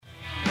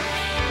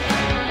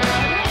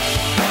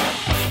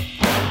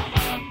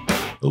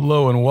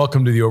Hello and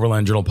welcome to the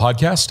Overland Journal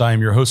podcast. I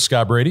am your host,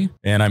 Scott Brady,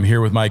 and I'm here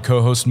with my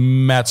co-host,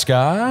 Matt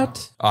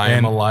Scott. I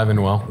am alive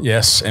and well.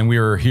 Yes, and we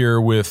are here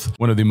with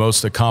one of the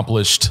most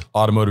accomplished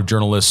automotive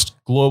journalists,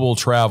 global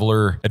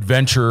traveler,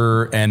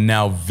 adventurer, and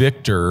now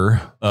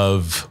victor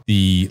of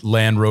the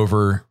Land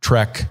Rover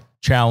Trek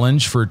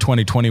Challenge for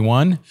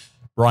 2021.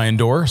 Bryon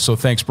Dorr. So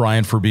thanks,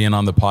 Bryon, for being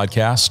on the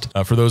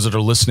podcast. For those that are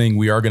listening,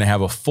 we are going to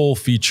have a full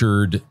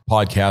featured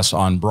podcast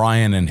on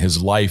Bryon and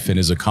his life and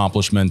his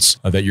accomplishments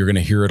that you're going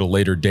to hear at a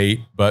later date.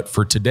 But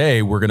for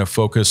today, we're going to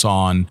focus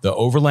on the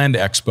Overland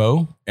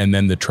Expo and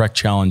then the Trek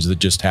Challenge that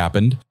just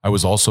happened. I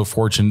was also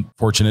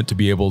fortunate to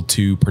be able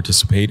to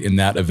participate in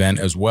that event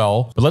as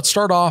well. But let's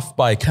start off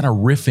by kind of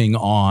riffing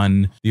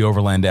on the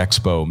Overland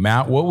Expo.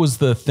 Matt, what was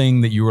the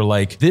thing that you were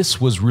like, this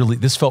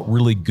felt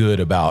really good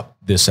about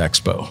this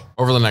expo?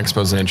 Overland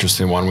Expo is an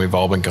interesting one. We've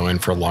all been going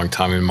for a long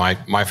time. And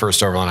my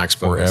first Overland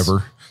Expo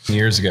forever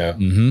years ago.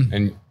 Mm-hmm.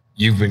 And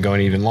you've been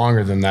going even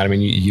longer than that. I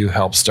mean, you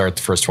helped start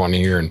the first one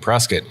here in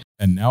Prescott.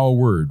 And now a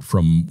word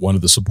from one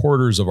of the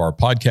supporters of our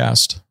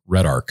podcast,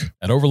 Red Arc.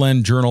 At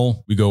Overland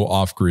Journal, we go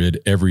off-grid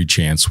every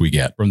chance we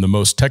get. From the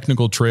most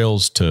technical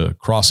trails to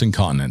crossing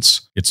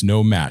continents, it's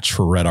no match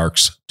for Red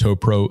Arc's Tow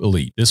Pro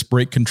Elite. This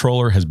brake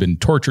controller has been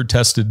torture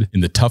tested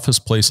in the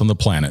toughest place on the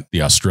planet,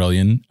 the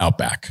Australian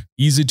Outback.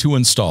 Easy to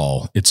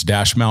install, its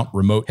dash mount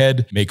remote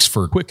head makes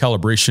for quick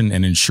calibration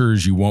and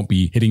ensures you won't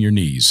be hitting your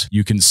knees.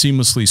 You can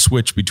seamlessly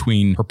switch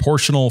between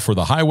proportional for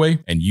the highway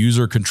and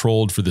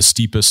user-controlled for the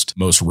steepest,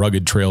 most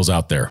rugged trails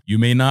out there. You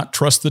may not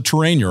trust the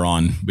terrain you're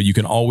on, but you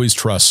can always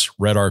trust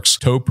Red Arc's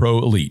Tow Pro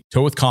Elite.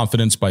 Tow with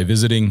confidence by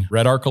visiting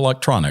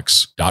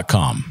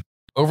redarcelectronics.com.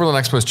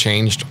 Overland Expo has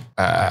changed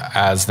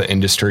as the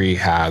industry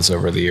has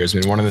over the years. I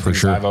mean, one of the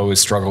things I've always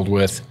struggled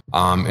with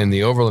in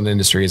the Overland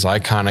industry is I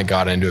kind of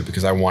got into it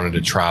because I wanted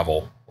to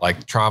travel.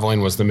 Like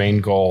traveling was the main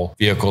goal.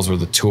 Vehicles were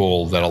the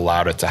tool that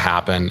allowed it to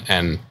happen.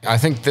 And I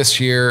think this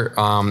year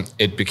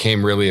it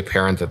became really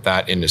apparent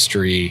that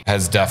industry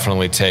has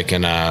definitely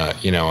taken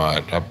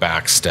a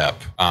back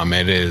step.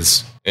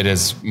 It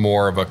is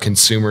more of a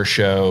consumer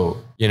show.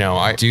 You know,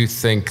 I do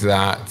think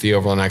that the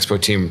Overland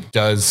Expo team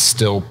does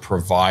still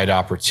provide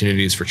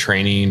opportunities for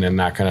training and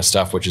that kind of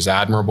stuff, which is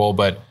admirable.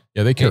 But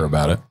yeah, they care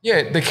about it.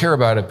 Yeah, they care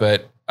about it.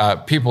 But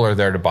people are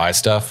there to buy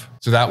stuff.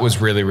 So that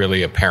was really,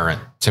 really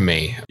apparent to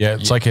me. Yeah,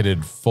 it's like it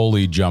had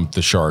fully jumped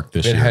the shark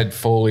this year. It had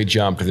fully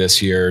jumped this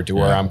year to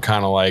where I'm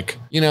kind of like,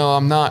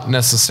 I'm not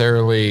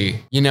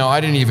necessarily,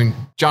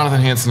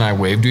 Jonathan Hansen and I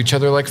waved to each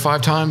other like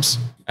 5 times.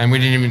 And we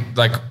didn't even,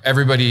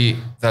 everybody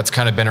that's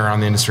kind of been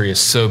around the industry is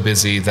so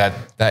busy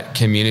that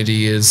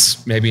community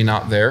is maybe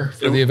not there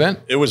for the event.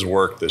 It was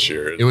work this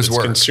year. It's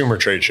work. Consumer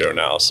trade show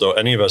now. So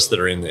any of us that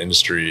are in the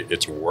industry,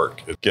 it's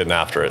work. It's getting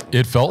after it.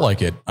 It felt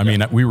like it. I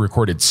mean, we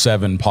recorded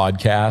 7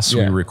 podcasts.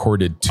 Yeah. We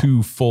recorded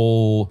 2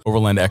 full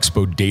Overland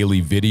Expo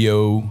daily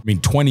video.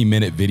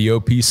 20-minute video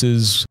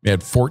pieces. We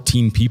had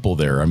 14 people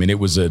there. I mean, it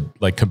was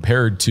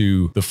compared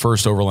to the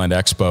first Overland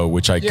Expo,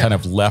 which I kind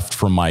of left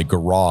from my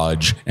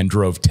garage and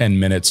drove 10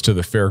 minutes to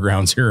the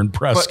fairgrounds here in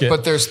Prescott.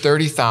 But there's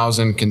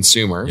 30,000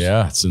 consumers.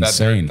 Yeah, it's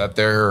insane. That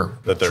they're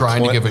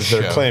trying to give a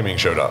show. They're claiming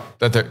showed up.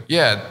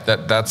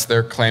 That's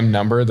their claim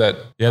number.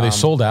 They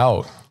sold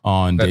out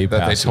on day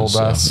passes. They told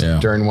us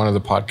during one of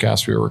the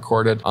podcasts we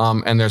recorded.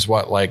 And there's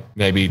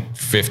maybe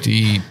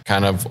 50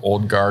 kind of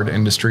old guard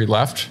industry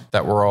left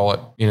that were all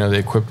at, the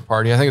equipped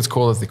party. I think it's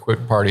cool that the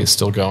equipped party is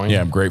still going.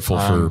 Yeah, I'm grateful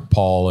for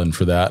Paul and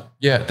for that.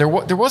 Yeah, there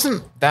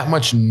wasn't that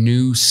much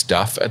new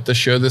stuff at the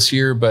show this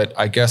year, but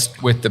I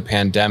guess with the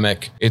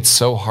pandemic, it's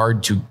so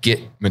hard to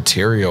get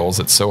materials.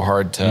 It's so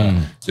hard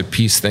to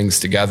piece things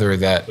together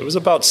that it was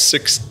about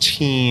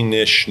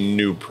 16-ish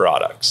new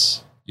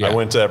products. Yeah. I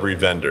went to every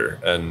vendor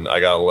and I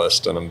got a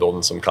list and I'm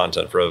building some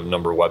content for a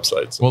number of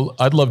websites. Well,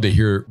 I'd love to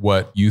hear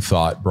what you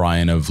thought,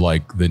 Bryon, of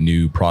the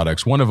new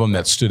products. One of them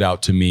that stood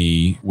out to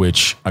me,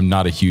 which I'm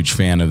not a huge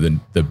fan of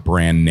the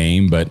brand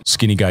name, but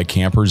Skinny Guy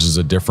Campers is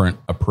a different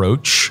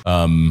approach.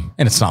 And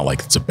it's not like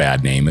it's a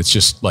bad name. It's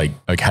just like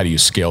how do you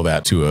scale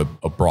that to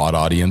a broad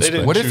audience?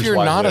 What if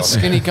you're not a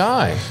skinny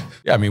guy?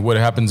 Yeah, I mean, what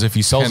happens if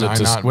he sells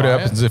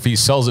if he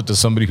sells it to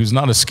somebody who's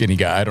not a skinny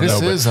guy? I don't know.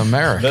 This is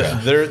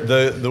America.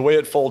 The way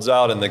it folds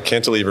out and the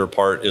cantilever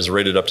part is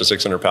rated up to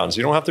 600 pounds.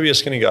 You don't have to be a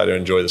skinny guy to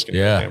enjoy the skinny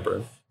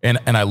camper. And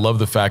I love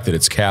the fact that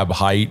it's cab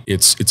height.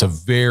 It's a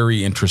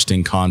very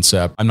interesting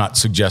concept. I'm not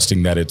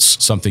suggesting that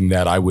it's something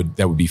that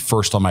would be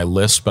first on my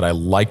list, but I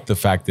like the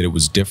fact that it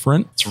was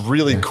different. It's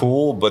really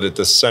cool, but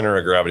the center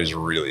of gravity is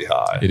really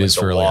high. It is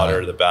fairly high. The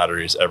water, the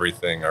batteries,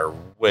 everything are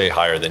way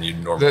higher than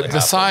you'd normally have. The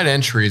side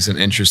entry is an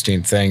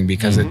interesting thing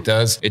because it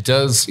does,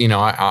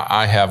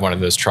 I have one of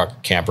those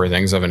truck camper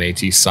things of an AT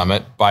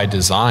Summit. By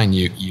design,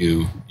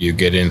 you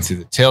get in through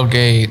the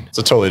tailgate. It's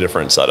a totally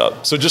different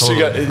setup. So just so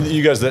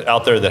you guys that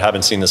out there that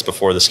haven't seen this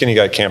before, the Skinny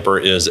Guy Camper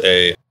is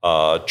a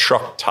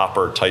truck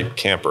topper type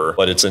camper,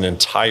 but it's an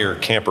entire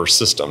camper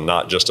system,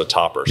 not just a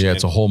topper. So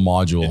it's a whole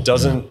module. It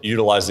doesn't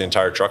utilize the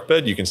entire truck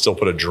bed. You can still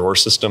put a drawer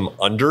system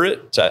under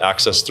it to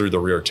access through the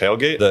rear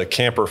tailgate. The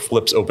camper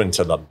flips open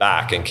to the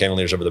back and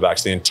cantilevers over the back.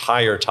 So the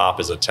entire top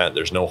is a tent.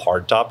 There's no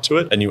hard top to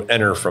it. And you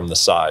enter from the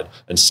side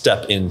and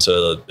step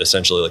into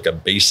essentially like a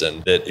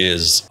basin that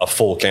is a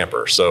full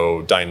camper.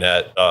 So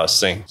dinette,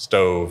 sink,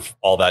 stove,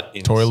 all that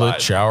inside.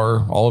 Toilet,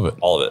 shower, all of it.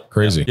 All of it.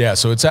 Crazy. Yeah.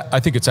 So I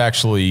think it's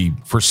actually,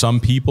 for some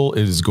people,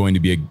 it is going to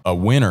be a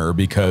winner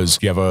because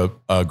you have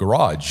a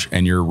garage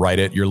and you're right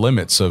at your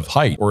limits of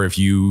height. Or if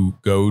you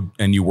go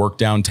and you work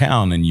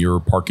downtown and you're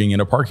parking in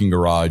a parking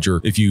garage,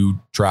 or if you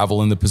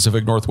travel in the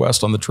Pacific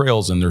Northwest on the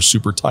trails and they're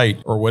super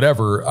tight or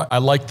whatever. I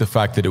like the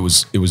fact that it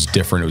was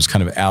different. It was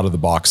kind of out of the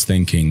box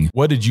thinking.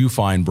 What did you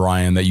find,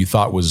 Bryon, that you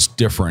thought was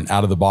different,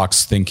 out of the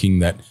box thinking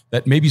that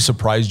maybe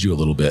surprised you a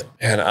little bit?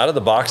 And out of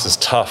the box is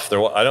tough.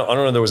 I don't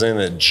know if there was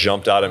anything that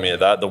jumped out at me.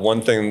 The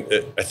one thing,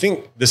 I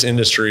think this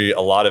industry,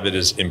 a lot of it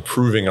is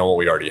improving on what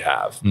we already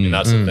have. And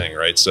that's the thing,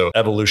 right? So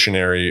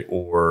evolutionary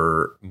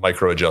or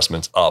micro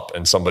adjustments up,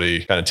 and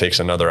somebody kind of takes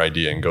another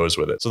idea and goes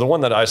with it. So the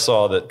one that I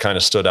saw that kind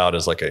of stood out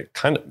as like a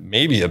kind of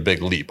maybe a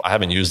big leap. I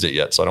haven't used it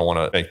yet, so I don't want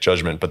to make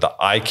judgment, but the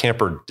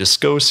iCamper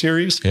Disco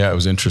series. Yeah, it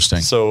was interesting.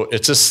 So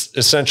it's just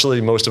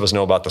essentially, most of us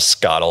know about the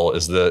Scottle.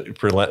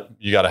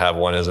 You got to have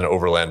one as an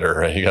overlander,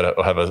 right? You got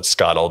to have a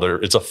Scottle.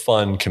 It's a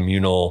fun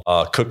communal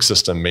cook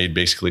system made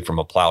basically from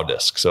a plow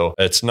disc. So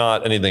it's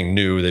not anything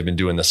new. They've been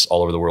doing this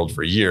all over the world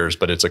for years,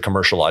 but it's a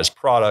commercialized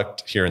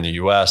product here in the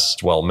US.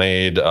 It's well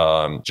made.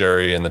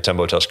 Jerry and the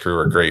Tembo Tusk crew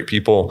are great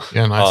people.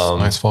 Yeah,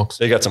 nice folks.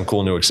 They got some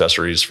cool new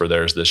accessories for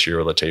theirs this year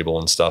with a table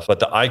and stuff. But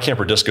the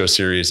iCamper Disco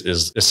series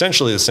is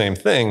essentially the same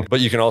thing,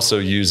 but you can also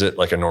use it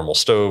like a normal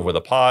stove with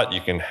a pot.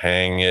 You can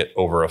hang it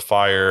over a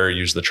fire,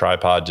 use the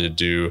tripod to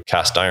do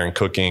cast iron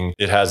cooking.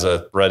 It has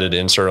a threaded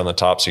insert on the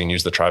top, so you can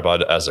use the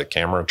tripod as a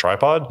camera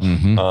tripod.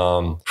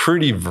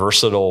 Pretty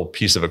versatile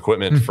piece of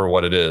equipment for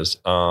what it is.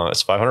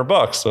 It's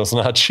 $500, so it's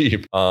not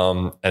cheap.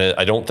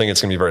 I don't think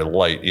it's gonna be very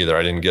light either.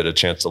 I didn't get a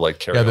chance to like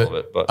carry all of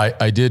it, but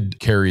I did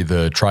carry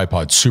the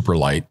tripod super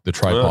light. The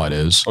tripod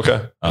is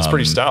okay. It's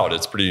pretty stout.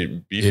 It's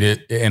pretty beefy.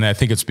 And I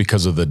think it's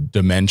because of the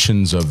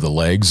dimensions of the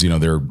legs. It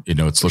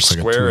looks like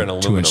square a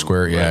and 2-inch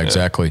square. Yeah, right,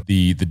 exactly.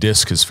 The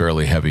disc is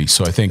fairly heavy,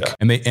 so I think,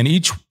 and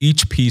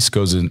each piece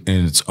goes in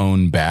its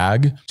own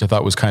bag, which I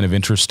thought was kind of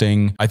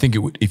interesting. I think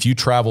if you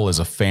travel as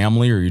a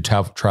family or you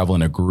travel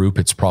in a group,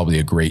 it's probably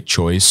a great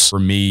choice. For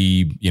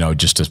me,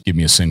 just to give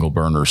me a single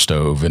burner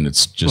stove, and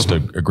it's just a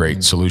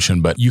great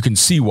solution. But you can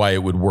see why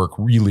it would work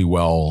really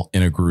well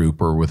in a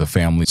group or with a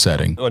family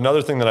setting.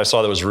 Another thing that I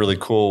saw that was really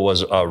cool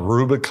was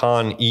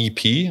Rubicon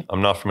EP.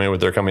 I'm not familiar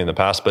with their company in the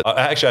past, but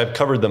actually I've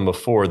covered them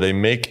before. They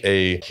make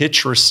a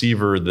hitch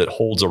receiver that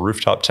holds a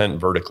rooftop tent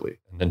vertically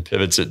and then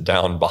pivots it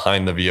down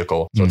behind the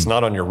vehicle. So it's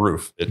not on your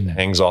roof. It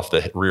hangs off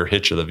the rear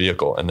hitch of the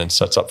vehicle and then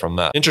sets up from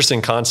that.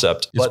 Interesting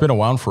concept. It's been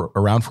around for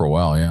a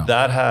while, yeah.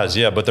 That has,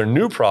 yeah. But their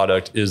new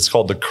product is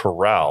called the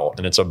Corral,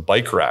 and it's a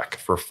bike rack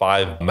for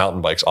 5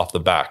 mountain bikes off the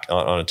back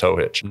on a tow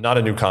hitch. Not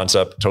a new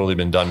concept, totally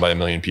been done by a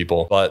million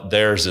people, but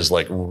theirs is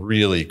like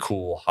really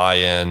cool,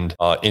 high-end,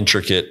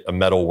 intricate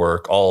metal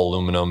work, all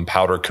aluminum,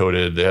 powder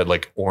coated. They had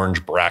like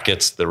orange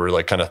brackets that were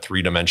like kind of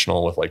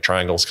 3-dimensional with like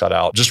triangles cut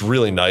out. Just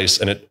really nice.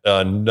 And it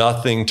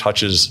nothing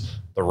touches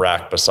the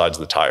rack besides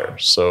the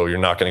tires. So you're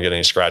not going to get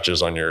any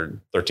scratches on your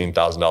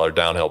 $13,000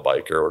 downhill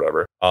bike or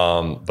whatever.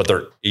 But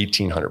they're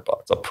 $1,800,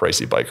 a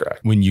pricey bike rack.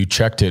 When you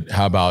checked it,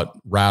 how about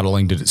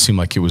rattling? Did it seem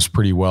like it was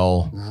pretty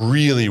well?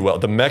 Really well.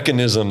 The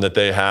mechanism that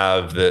they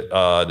have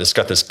that's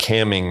got this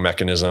camming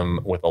mechanism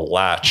with a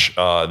latch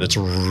that's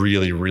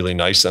really, really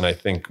nice. And I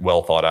think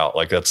well thought out.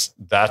 Like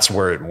that's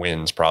where it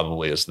wins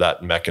probably, is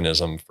that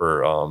mechanism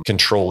for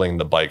controlling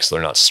the bikes. So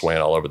they're not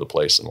swaying all over the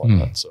place and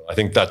whatnot. So I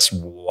think that's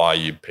why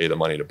you pay the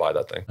money to buy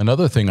that thing.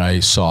 Another thing I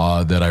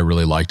saw that I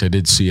really liked, I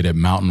did see it at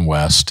Mountain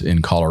West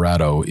in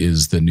Colorado,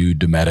 is the new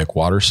Dometic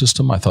water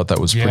system. I thought that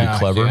was pretty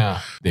clever.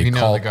 Yeah. You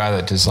know the guy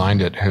that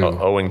designed it, who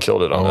Owen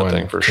killed it on that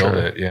thing for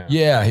sure.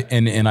 Yeah.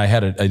 And I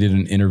did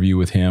an interview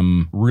with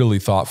him, really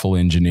thoughtful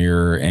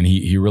engineer, and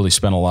he really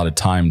spent a lot of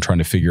time trying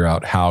to figure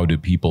out how do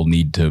people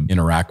need to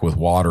interact with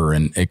water.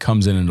 And it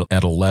comes in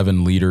at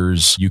 11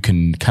 liters. You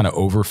can kind of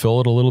overfill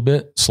it a little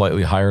bit,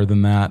 slightly higher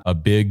than that. A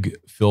big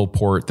fill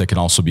port that can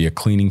also be a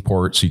cleaning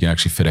port, so you can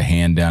actually fit a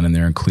hand down in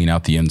there and clean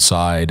out the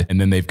inside.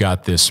 And then they've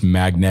got this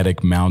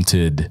magnetic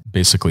mounted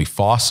basically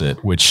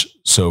faucet, which,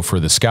 so for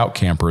the Scout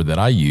camper that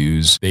I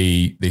use,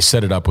 they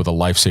set it up with a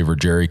Lifesaver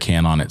jerry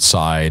can on its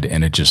side,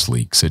 and it just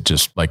leaks. It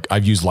just, like,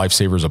 I've used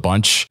Lifesavers a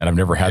bunch and I've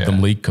never had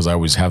them leak because I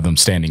always have them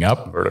standing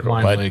up. Vertical.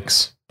 Mine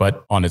leaks.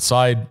 But on its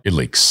side, it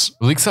leaks.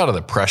 It leaks out of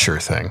the pressure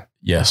thing.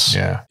 Yes.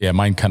 Yeah.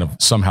 Mine kind of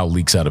somehow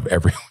leaks out of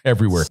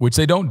everywhere, which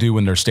they don't do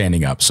when they're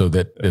standing up. So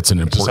that it's an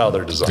important how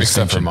they're designed.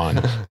 Except for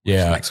mine.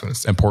 Yeah.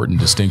 Important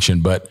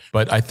distinction. But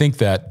I think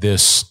that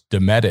this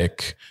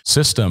Dometic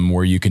system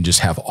where you can just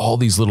have all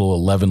these little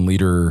 11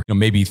 liter,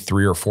 maybe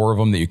 3 or 4 of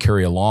them that you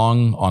carry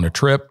along on a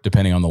trip,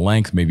 depending on the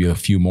length, maybe a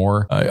few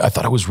more. I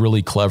thought it was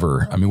really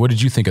clever. I mean, what did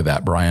you think of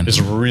that, Bryon? It's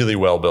really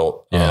well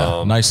built.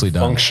 Yeah. Nicely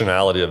done.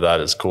 Functionality of that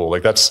is cool.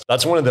 Like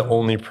that's one of the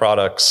only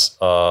products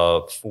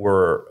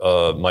for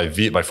my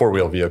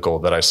 4-wheel vehicle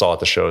that I saw at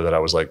the show that I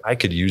was like, I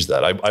could use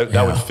that.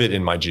 That would fit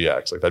in my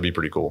GX. Like that'd be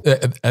pretty cool.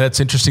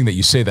 That's interesting that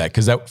you say that,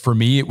 because that for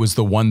me, it was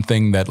the one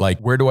thing that like,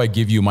 where do I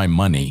give you my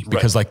money?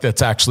 Because like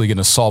that's actually going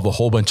to solve a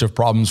whole bunch of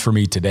problems for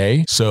me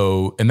today.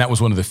 So, and that was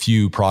one of the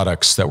few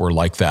products that were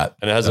like that.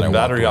 And it has a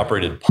battery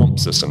operated pump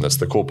system. That's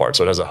the cool part.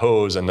 So it has a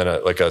hose and then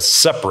a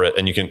separate,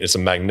 and it's a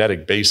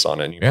magnetic base on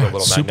it. And you can put a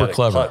little magnetic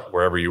cut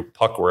wherever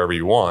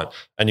you want,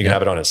 and you can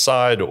have it on its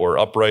side or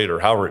upright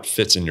or however it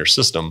fits in your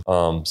system.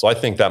 So I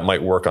think that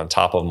might work on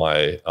top of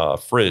my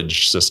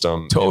fridge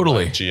system.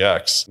 Totally.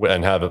 GX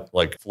and have it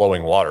like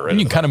flowing water. And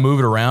you can kind of move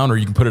it around, or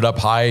you can put it up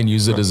high and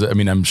use it as,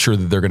 I'm sure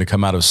that they're going to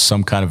come out of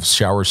some kind of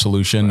shower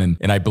solution.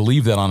 And I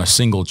believe that on a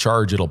single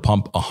charge, it'll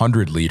pump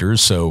 100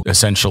 liters. So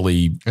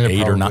essentially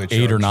 8 or 9 by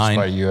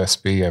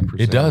USB, I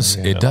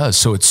presume. It does.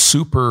 So it's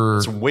super.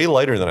 It's way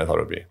lighter than I thought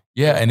it would be.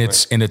 Yeah. And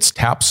it's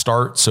tap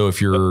start. So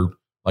if you're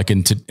like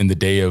in the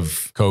day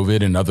of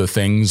COVID and other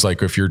things,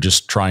 like if you're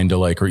just trying to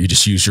or you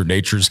just use your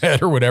nature's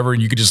head or whatever,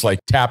 and you could just like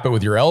tap it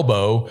with your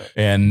elbow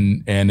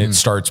and it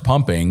starts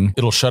pumping,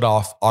 it'll shut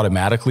off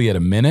automatically at a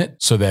minute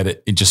so that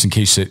it just in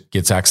case it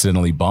gets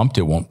accidentally bumped,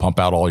 it won't pump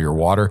out all your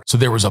water. So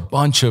there was a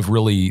bunch of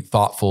really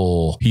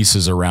thoughtful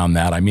pieces around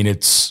that. I mean,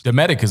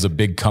 Dometic is a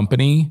big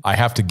company. I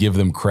have to give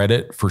them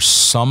credit for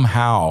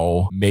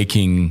somehow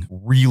making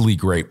really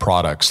great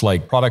products,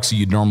 like products that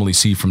you'd normally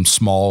see from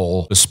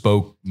small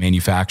bespoke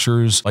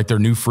manufacturers, like their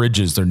new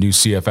fridges, their new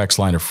CFX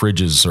line of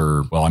fridges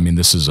are,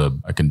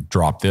 I can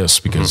drop this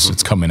because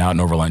it's coming out in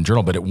Overland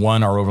Journal, but it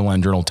won our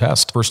Overland Journal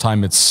test. First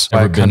time it's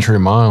ever been. Country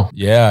mile.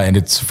 Yeah. And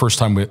it's the first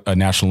time a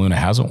National Luna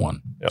hasn't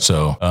won. Yep.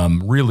 So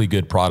really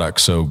good product.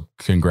 So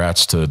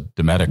congrats to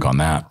Dometic on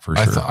that for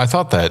sure. I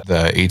thought that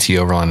the AT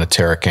Overland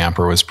Terra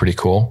camper was pretty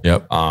cool.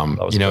 Yep.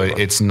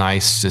 It's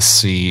nice to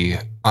see.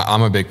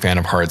 I'm a big fan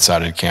of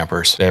hard-sided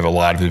campers. They have a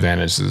lot of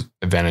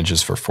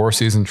advantages for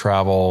 4-season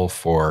travel,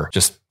 for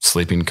just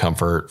sleeping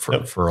comfort,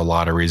 for a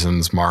lot of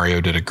reasons.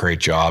 Mario did a great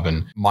job.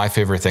 And my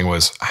favorite thing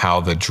was how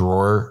the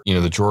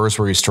drawers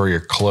where you store your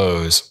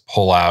clothes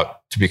pull out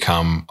to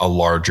become a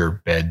larger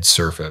bed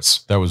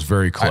surface. That was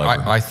very clever.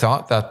 I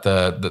thought that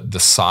the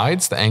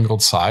sides, the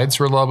angled sides,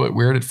 were a little bit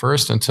weird at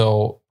first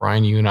until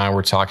Bryon, you and I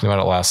were talking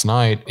about it last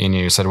night, and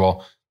you said,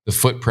 well, the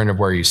footprint of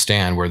where you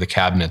stand, where the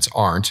cabinets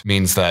aren't,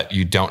 means that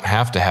you don't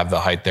have to have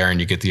the height there,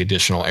 and you get the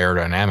additional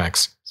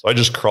aerodynamics. So I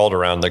just crawled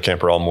around the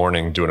camper all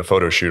morning doing a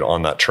photo shoot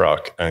on that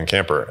truck and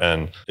camper.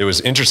 And it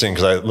was interesting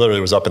because I literally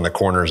was up in the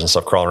corners and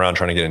stuff, crawling around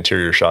trying to get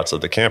interior shots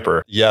of the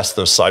camper. Yes,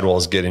 those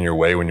sidewalls get in your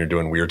way when you're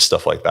doing weird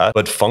stuff like that.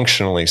 But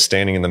functionally,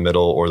 standing in the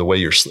middle or the way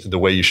you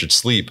should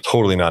sleep,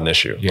 totally not an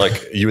issue. Yeah.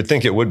 Like you would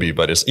think it would be,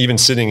 but it's even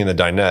sitting in the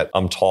dinette.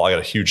 I'm tall. I got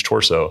a huge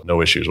torso. No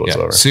issues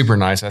whatsoever. Yeah, super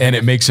nice. And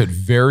it makes it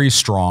very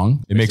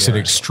strong. It makes it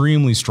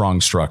extremely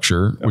strong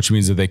structure, which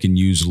means that they can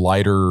use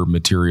lighter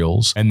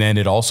materials. And then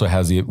it also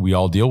has we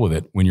all deal with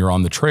it when you're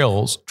on the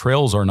trails.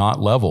 Trails are not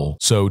level.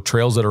 So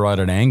trails that are at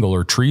an angle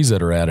or trees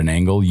that are at an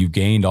angle, you've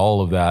gained all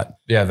of that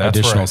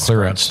additional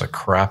clearance. The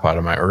crap out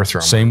of my earth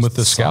run. Same with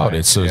the Scout.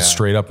 It's a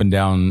straight up and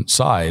down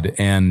side.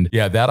 And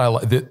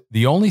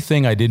the only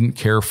thing I didn't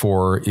care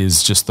for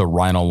is just the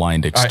rhino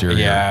lined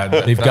exterior.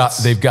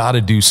 They've got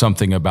to do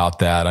something about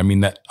that. I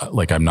mean,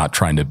 I'm not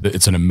trying to,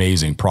 it's an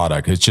amazing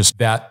product. It's just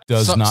that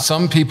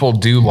some people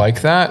do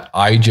like that.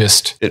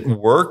 It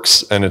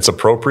works and it's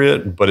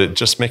appropriate, but it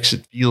just makes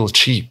it feel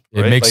cheap.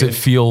 It makes it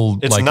feel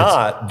it's like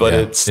not, but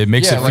it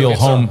makes it feel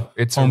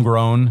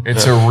homegrown.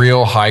 It's a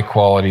real high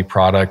quality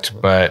product,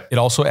 but it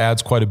also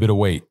adds quite a bit of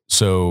weight.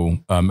 So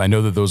I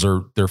know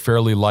that they're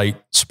fairly light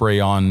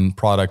spray on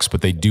products,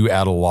 but they do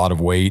add a lot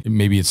of weight.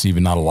 Maybe it's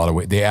even not a lot of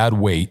weight. They add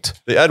weight.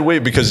 They add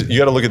weight because you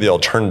got to look at the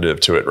alternative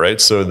to it, right?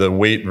 So the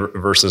weight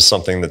versus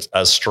something that's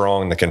as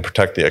strong that can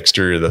protect the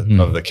exterior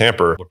of the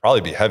camper would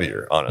probably be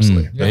heavier,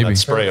 honestly. Maybe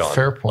spray on.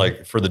 Fair point.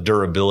 Like for the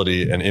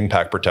durability and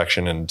impact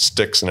protection and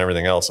sticks and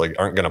everything else, like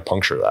aren't going to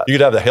puncture that. You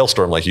could have the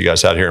hailstorm like you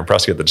guys had here in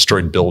Prescott that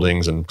destroyed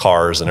buildings and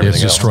cars and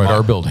everything else. It's destroyed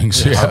our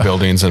buildings. Our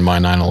buildings and my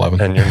 911.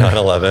 And your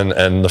 911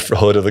 and the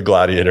hood of the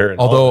Gladiator.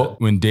 Although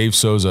when Dave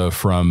Souza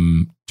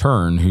from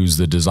Tern, who's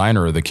the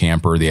designer of the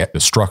camper, the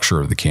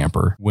structure of the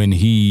camper, when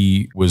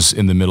he was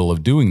in the middle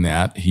of doing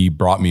that, he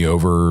brought me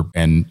over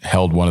and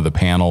held one of the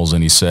panels,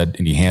 and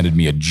he handed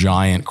me a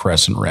giant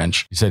crescent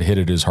wrench. He said, hit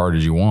it as hard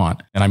as you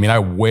want. And I mean, I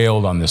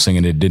wailed on this thing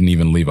and it didn't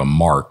even leave a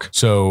mark.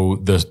 So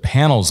the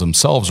panels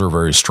themselves are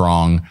very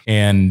strong.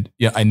 And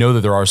yeah, I know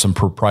that there are some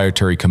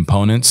proprietary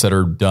components that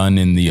are done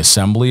in the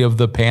assembly of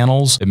the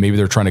panels that maybe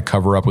they're trying to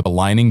cover up with the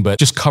lining, but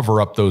just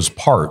cover up those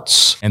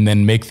parts and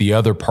then make the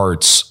other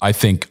parts. I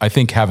think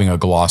having a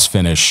gloss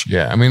finish.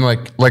 Yeah. I mean,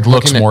 like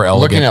looks more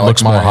elegant, looking at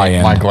looks more high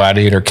end. My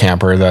Gladiator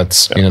camper,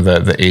 that's,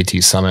 the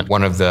AT Summit.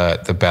 One of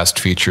the best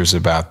features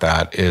about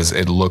that is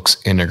it looks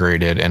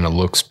integrated and it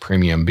looks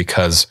premium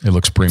because it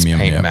looks premium,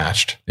 paint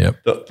matched. Yep.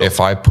 If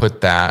I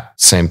put that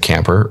same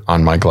camper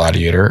on my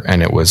Gladiator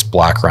and it was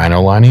black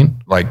rhino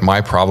lining, like my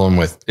problem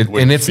with it,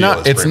 and it's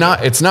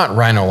not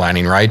rhino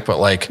lining, right? But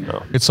like,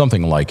 it's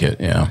something like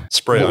it. Yeah.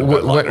 Spray on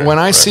bed liner, when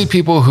I see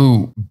people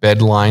who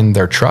bed line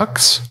their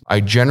trucks, I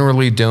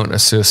generally don't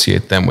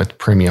associate them with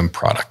premium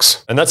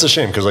products. And that's a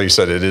shame because, like you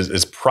said,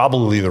 it's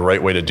probably the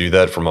right way to do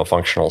that from a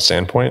functional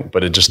standpoint,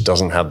 but it just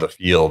doesn't have the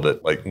feel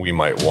that like we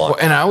might want. Well,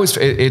 and I always,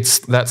 it's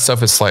that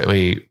stuff is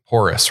slightly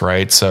porous,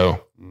 right?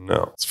 So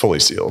no, it's fully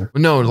sealed.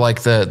 No,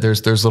 like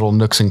there's little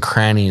nooks and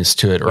crannies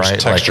to it, there's right?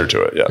 Texture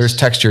to it, yes. There's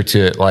texture to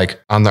it. Like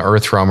on the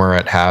Earth Roamer,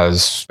 it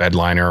has bed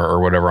liner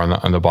or whatever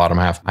on the bottom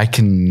half. I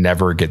can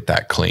never get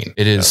that clean.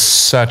 It is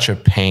such a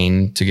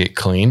pain to get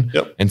clean.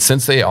 Yep. And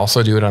since they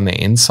also do it on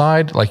the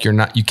inside, like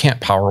you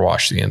can't power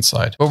wash the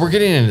inside. But we're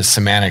getting into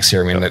semantics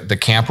here. I mean, the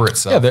camper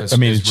itself is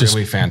it's just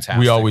really fantastic.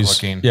 We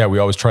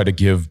always try to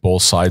give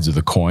both sides of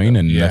the coin,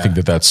 and I think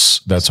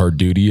that's our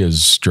duty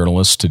as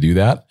journalists to do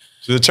that.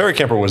 So the Terra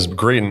camper was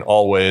great in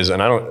all ways,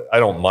 and I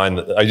don't mind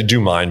that. I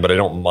do mind, but I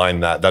don't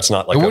mind that. That's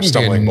not like a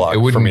stumbling block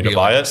for me to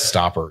buy it.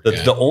 Stopper.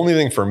 The only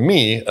thing for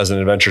me as an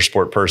adventure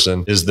sport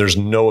person is there's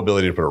no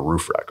ability to put a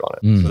roof rack on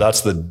it. So that's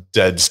the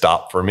dead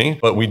stop for me.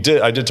 But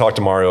I did talk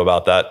to Mario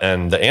about that,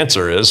 and the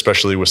answer is,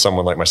 especially with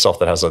someone like myself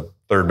that has a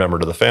third member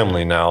to the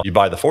family now, you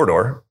buy the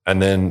 4-door, and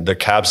then the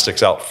cab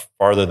sticks out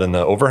farther than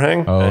the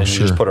overhang, and you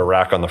just put a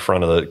rack on the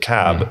front of the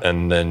cab,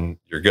 and then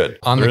you're good.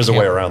 There is a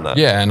way around that.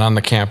 Yeah, and on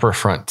the camper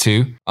front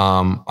too.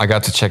 I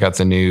got to check out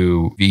the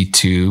new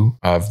V2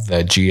 of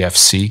the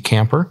GFC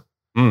camper.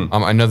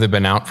 I know they've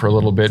been out for a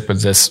little bit,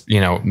 but this,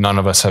 none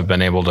of us have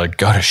been able to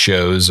go to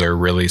shows or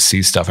really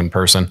see stuff in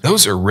person.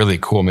 Those are really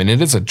cool. I mean, it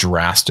is a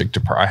drastic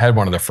departure. I had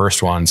one of the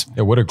first ones.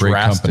 Yeah, what a great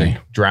company.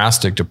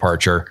 Drastic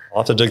departure. I'll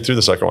have to dig through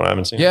the second one. I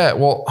haven't seen it. Yeah,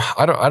 well,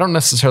 I don't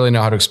necessarily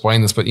know how to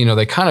explain this, but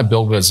they kind of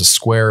build it as a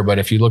square. But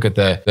if you look at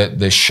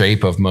the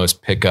shape of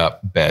most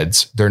pickup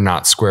beds, they're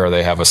not square.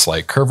 They have a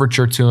slight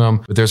curvature to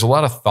them. But there's a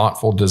lot of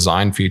thoughtful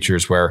design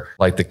features where,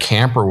 like, the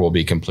camper will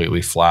be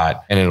completely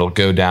flat and it'll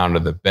go down to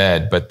the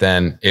bed, but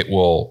then it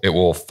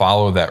will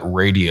follow that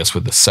radius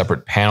with a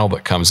separate panel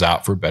that comes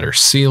out for better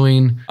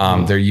sealing.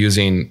 They're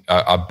using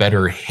a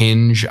better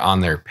hinge on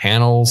their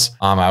panels.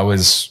 I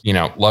was,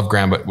 love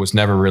Graham, but was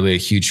never really a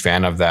huge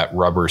fan of that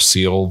rubber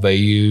seal they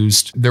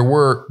used. There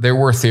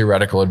were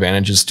theoretical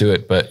advantages to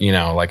it, but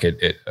like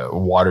it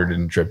water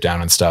didn't drip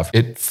down and stuff.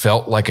 It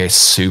felt like a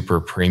super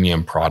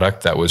premium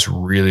product that was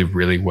really,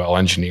 really well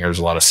engineered. There's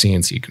a lot of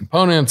CNC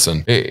components,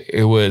 and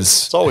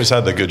it's always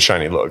had the good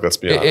shiny look. Let's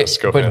be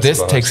honest. But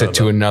this takes it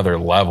to another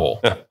level.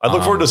 Yeah, I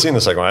look forward to seeing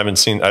the second one. I haven't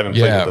played with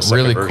the second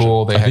really version.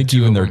 cool. I think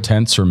even their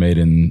tents are made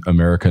in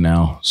America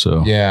now.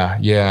 So yeah.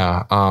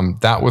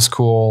 That was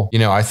cool.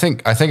 I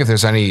think if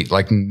there's any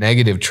like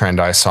negative trend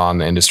I saw in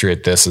the industry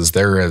at this is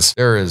there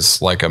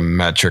is like a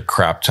metric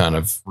crap ton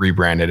of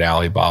rebranded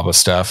Alibaba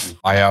stuff.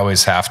 I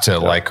always have to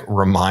like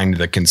remind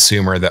the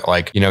consumer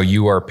that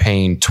you are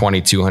paying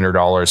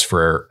 $2,200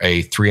 for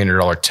a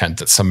 $300 tent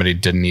that somebody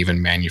didn't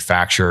even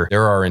manufacture.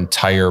 There are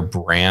entire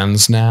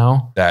brands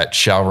now that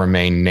shall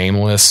remain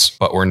nameless,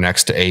 but we're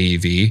next to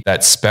AEV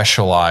that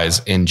specialize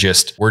in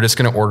we're just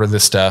going to order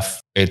this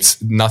stuff.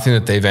 It's nothing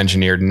that they've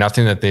engineered,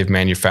 nothing that they've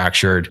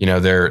manufactured.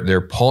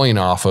 They're pulling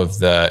off of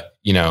the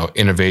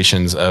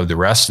innovations of the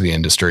rest of the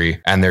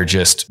industry, and they're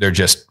just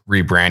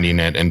rebranding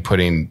it and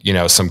putting,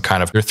 some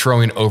kind of, they're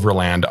throwing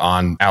Overland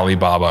on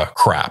Alibaba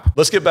crap.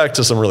 Let's get back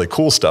to some really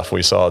cool stuff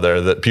we saw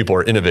there that people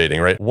are innovating,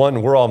 right?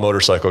 One, we're all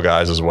motorcycle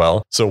guys as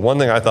well. So one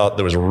thing I thought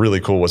that was really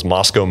cool was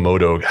Moscow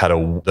Moto had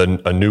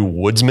a new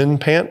Woodsman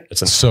pant.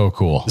 It's so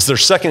cool. It's their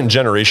second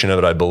generation of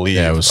it, I believe.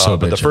 Yeah, it was so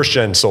but the first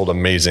gen sold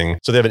amazing.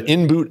 So they have an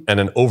in boot and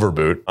an over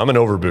boot. I'm an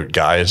over boot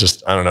guy. It's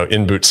just, I don't know,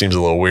 in boot seems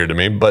a little weird to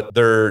me, but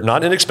they're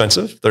not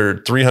inexpensive. They're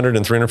 $300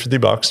 and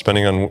 $350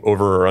 depending on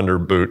over or under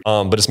boot.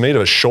 But it's made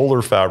of a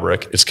shoulder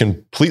fabric. It's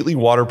completely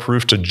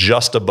waterproof to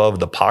just above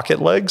the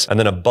pocket legs, and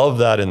then above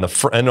that in the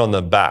front and on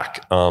the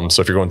back.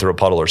 So if you're going through a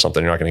puddle or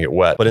something, you're not going to get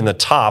wet. But in the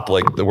top,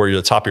 like where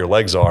the top of your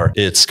legs are,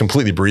 it's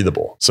completely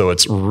breathable. So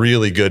it's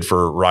really good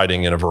for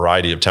riding in a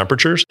variety of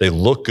temperatures. They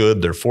look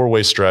good. They're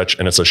 4-way stretch,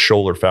 and it's a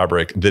shoulder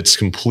fabric that's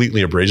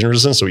completely abrasion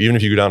resistant. So even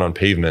if you go down on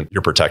pavement,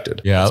 you're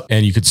protected. Yeah,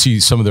 and you could see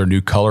some of their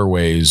new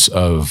colorways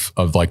of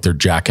like their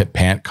jacket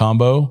pant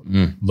combo.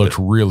 Looked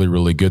really,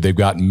 really good. They've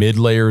got mid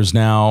layers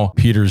now.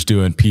 Peter's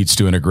doing and Pete's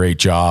doing a great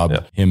job. Yeah.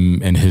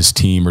 Him and his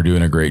team are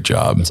doing a great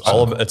job. It's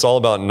all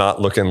about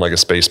not looking like a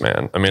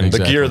spaceman. I mean, the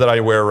gear that I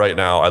wear right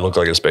now, I look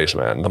like a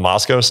spaceman. The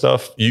Moscow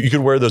stuff, you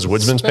could wear those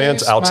woodsman's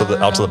pants out to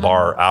the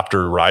bar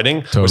after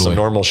riding with some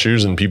normal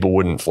shoes, and people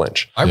wouldn't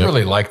flinch. I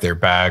really like their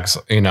bags.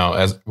 You know,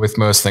 as with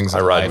most things,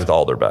 I ride with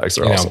all their bags.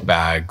 They're awesome.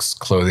 Bags,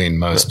 clothing,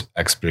 most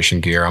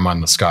expedition gear. I'm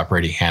on the Scott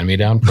Brady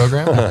hand-me-down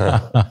program,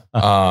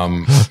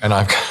 and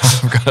I've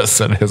got a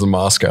set of his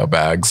Moscow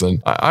bags,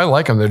 and I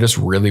like them. They're just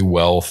really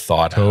well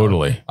thought.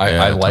 Totally.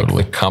 I like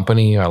the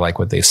company. I like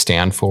what they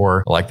stand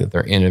for. I like that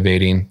they're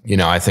innovating. You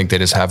know, I think they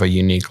just have a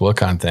unique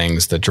look on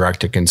things. The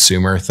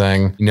direct-to-consumer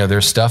thing. You know,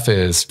 their stuff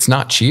it's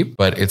not cheap,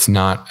 but it's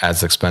not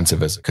as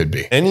expensive as it could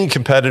be. Any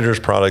competitor's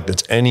product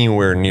that's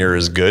anywhere near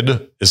as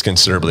good is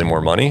considerably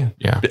more money.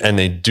 Yeah. And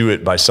they do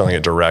it by selling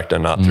it direct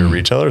and not through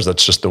retailers.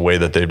 That's just the way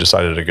that they've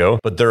decided to go.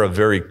 But they're a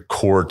very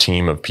core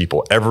team of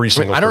people. Every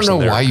single person. I don't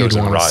know why you'd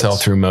want to sell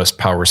through most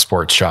power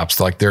sports shops.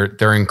 Like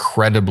they're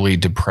incredibly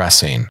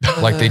depressing.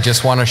 Like they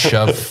just want to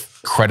shove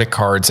credit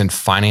cards and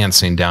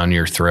financing down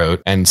your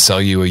throat and sell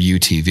you a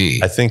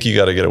UTV. I think you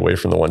got to get away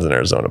from the ones in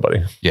Arizona,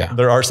 buddy. Yeah.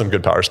 There are some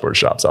good power sports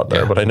shops out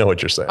there, but I know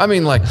what you're saying. I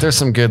mean, like there's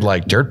some good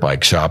like dirt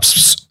bike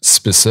shops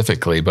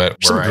specifically,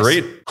 but some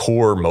great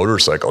core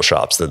motorcycle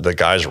shops that the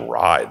guys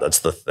ride. That's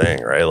the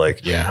thing, right?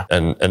 Like,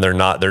 and they're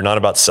not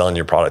about selling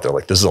your product. They're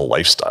like, this is a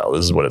lifestyle.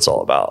 This is what it's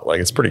all about.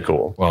 Like, it's pretty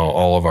cool. Well,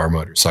 all of our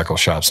motorcycle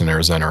shops in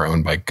Arizona are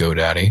owned by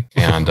GoDaddy,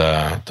 and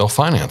they'll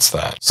finance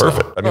that.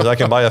 Perfect. I mean, I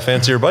can buy a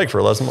fancier bike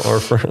for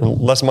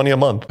less money a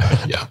month.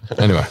 Yeah.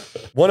 Anyway,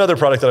 one other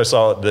product that I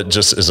saw that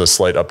just is a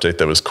slight update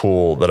that was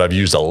cool that I've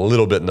used a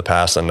little bit in the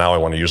past, and now I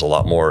want to use a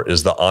lot more,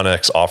 is the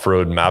Onyx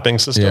off-road mapping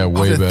system. Yeah,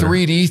 way better. The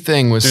 3D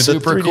thing was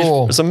super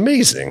cool. It's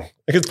amazing.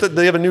 Like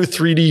they have a new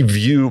 3D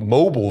view,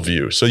 mobile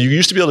view. So you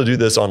used to be able to do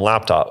this on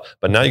laptop,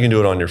 but now you can do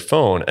it on your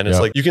phone. And it's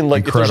like, you can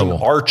like, if there's an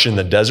arch in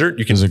the desert,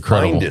 you can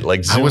find it.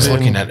 Like I was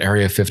looking at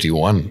Area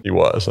 51.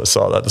 I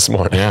saw that this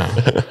morning.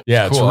 Yeah.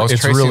 Yeah. Cool. I was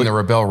tracing the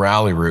Rebel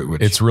Rally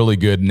route. It's really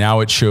good.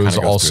 Now it shows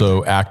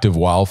also active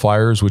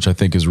wildfires, which I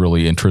think is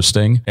really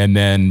interesting. And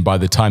then by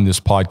the time this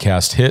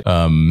podcast hit,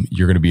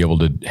 you're going to be able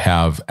to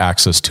have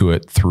access to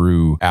it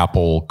through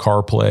Apple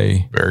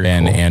CarPlay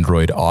and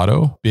Android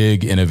Auto.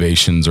 Big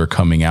innovations are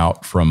coming out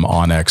from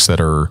Onyx that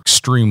are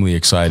extremely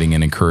exciting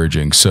and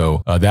encouraging.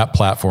 So that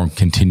platform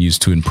continues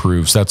to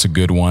improve. So that's a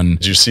good one.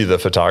 Did you see the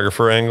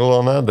photographer angle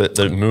on that?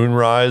 The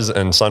moonrise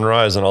and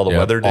sunrise and all the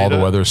weather data? All the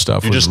weather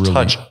stuff. You just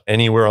touch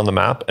anywhere on the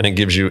map and it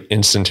gives you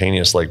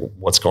instantaneous, like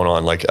what's going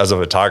on. Like as a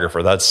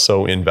photographer, that's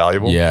so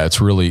invaluable. Yeah,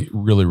 it's really,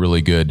 really,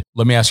 really good.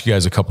 Let me ask you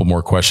guys a couple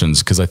more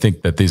questions because I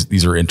think that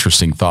these are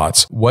interesting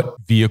thoughts. What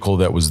vehicle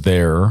that was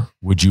there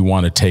would you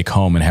want to take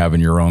home and have in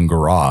your own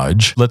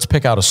garage? Let's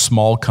pick out a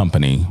small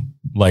company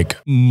like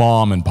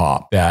mom and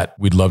pop that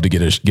we'd love to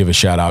give a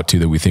shout out to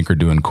that we think are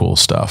doing cool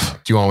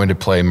stuff. Do you want me to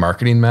play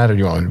marketing, Matt, or do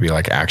you want me to be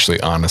like actually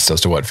honest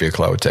as to what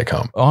vehicle I would take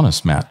home?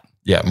 Honest, Matt.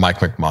 Yeah, Mike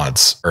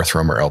McMod's Earth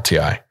Roamer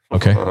LTI.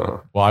 Okay.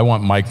 Well, I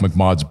want Mike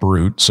McMod's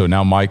Brute. So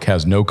now Mike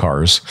has no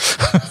cars.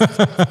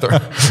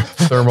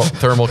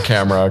 Thermal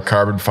camera,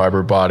 carbon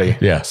fiber body.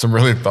 Yeah. Some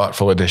really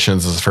thoughtful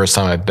additions. This is the first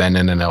time I've been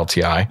in an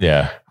LTI.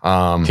 Yeah.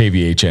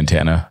 KVH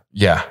antenna.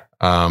 Yeah.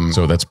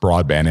 So that's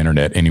broadband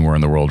internet anywhere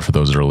in the world for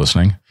those that are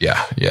listening.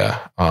 Yeah.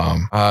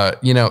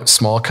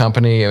 Small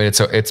company. I mean,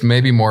 it's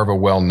maybe more of a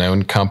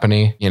well-known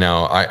company. You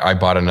know, I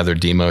bought another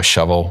Demos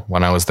shovel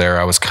when I was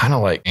there. I was kind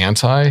of like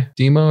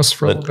anti-Demos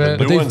for a little bit.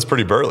 The new one's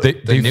pretty burly.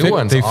 The new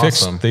one's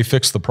awesome. They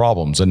fixed the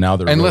problems and now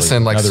they're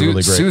really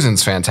great.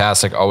 Susan's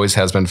fantastic. Always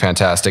has been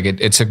fantastic.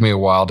 It took me a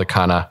while to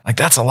kind of like,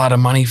 that's a lot of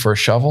money for a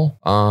shovel.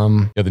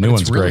 The new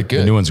one's really great.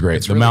 Good. The new one's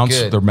great.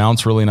 The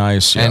mount's really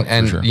nice.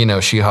 And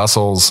sure. She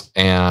hustles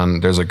and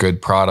there's a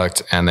good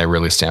product and they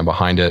really stand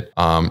behind it.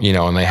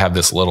 And they have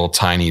this little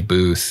tiny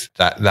booth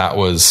that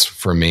was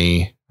for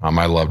me.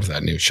 I loved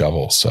that new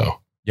shovel. So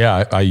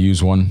yeah, I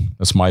use one.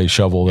 That's my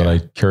shovel that I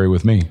carry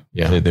with me.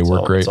 Yeah. They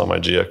work great. It's on my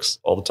GX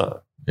all the time.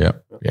 Yeah.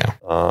 Yeah.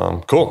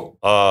 Cool.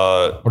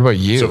 What about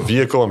you? So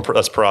vehicle and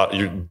that's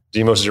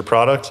Demos is your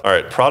product. All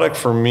right. Product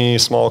for me,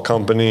 small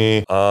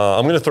company.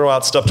 I'm going to throw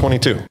out Stuff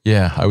 22.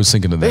 Yeah. I was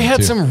thinking of that. They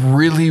had some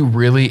really,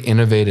 really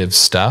innovative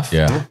stuff.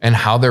 Yeah. And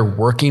how they're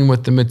working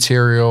with the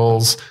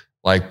materials,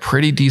 like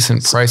pretty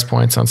decent price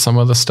points on some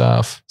of the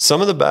stuff.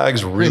 Some of the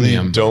bags really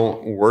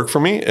don't work for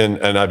me. And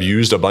I've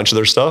used a bunch of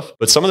their stuff,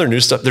 but some of their new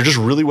stuff, they're just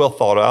really well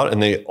thought out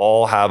and they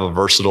all have a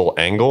versatile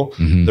angle.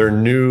 Mm-hmm. They're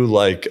new,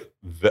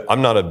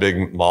 I'm not a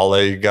big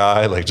Male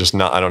guy, I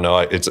don't know.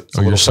 It's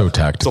so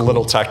tactical. It's a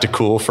little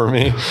tactical for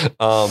me.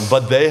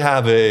 But they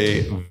have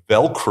a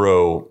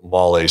Velcro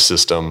Male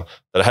system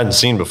that I hadn't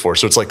seen before.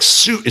 So it's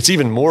it's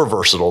even more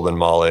versatile than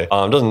Male.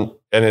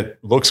 And it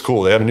looks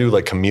cool. They have a new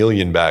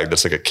chameleon bag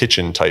that's like a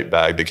kitchen type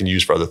bag they can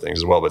use for other things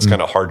as well. But it's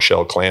kind of hard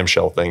shell,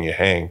 clamshell thing you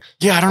hang.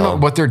 Yeah, I don't know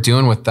what they're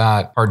doing with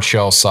that hard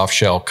shell, soft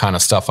shell kind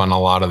of stuff on a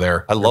lot of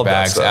their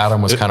bags.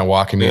 Adam was kind of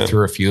walking me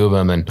through a few of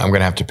them, and I'm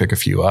going to have to pick a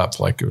few up,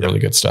 really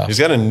good stuff. He's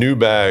got a new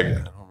bag. I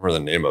don't remember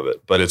the name of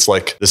it, but it's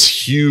like this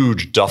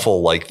huge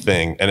duffel-like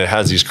thing. And it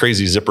has these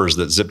crazy zippers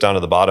that zip down to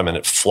the bottom and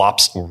it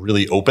flops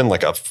really open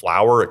like a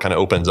flower. It kind of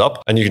opens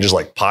up and you can just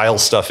like pile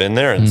stuff in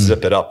there and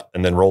zip it up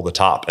and then roll the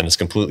top and it's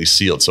completely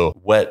sealed. So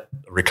wet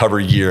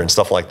recovery gear and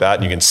stuff like that.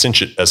 And you can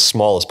cinch it as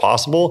small as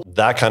possible.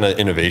 That kind of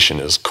innovation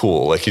is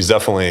cool. Like he's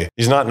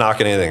not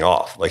knocking anything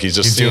off. Like he's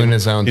doing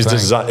his own thing.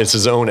 It's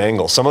his own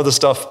angle. Some of the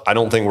stuff I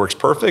don't think works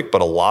perfect,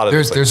 but a lot of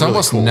there's really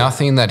almost cool.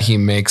 nothing that he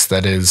makes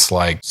that is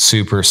like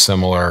super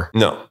similar.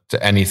 No.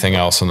 To anything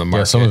else in the market.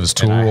 Yeah, some of his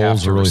tool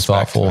rolls are really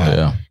thoughtful.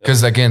 Yeah.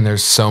 Because again,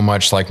 there's so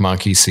much like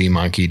monkey see,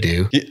 monkey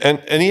do.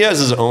 And he has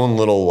his own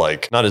little,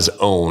 like, not his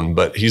own,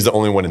 but he's the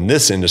only one in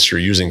this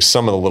industry using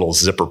some of the little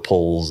zipper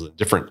pulls and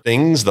different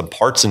things, the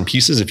parts and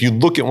pieces. If you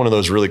look at one of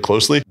those really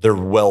closely, they're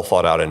well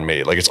thought out and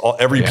made. Like it's all,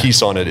 every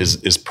piece on it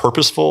is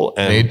purposeful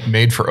and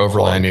made for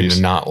overlanding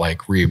and not like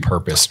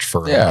repurposed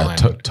for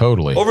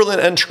totally. Overland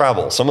and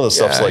travel. Some of the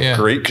stuff's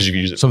great because you can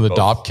use it. Some of the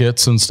DOP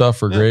kits and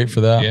stuff are great for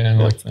that. Yeah, I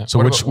like that.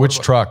 So which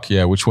truck?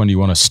 Yeah, which one do you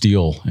want to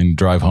steal and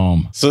drive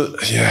home? So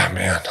yeah,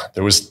 man,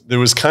 there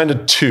was kind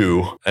of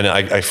two, and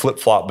I flip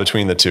flop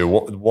between the two.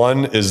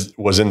 One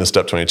was in the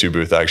Step 22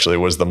 booth. Actually,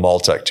 was the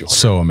Maltec 200.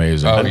 So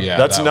amazing. Oh yeah,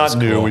 that's not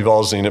new. Cool. We've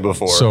all seen it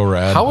before. So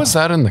rad. How is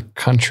that in the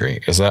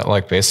country? Is that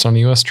like based on a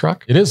U.S.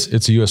 truck? It is.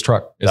 It's a U.S.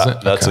 truck. Is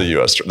it? That's a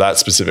U.S. truck. That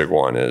specific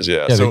one is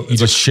so you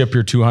just ship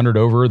your 200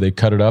 over. They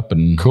cut it up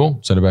and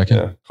send it back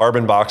in.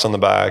 Carbon box on the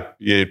back,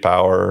 V8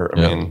 power.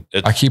 I mean,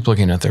 I keep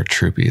looking at their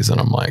Troopies and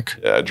I'm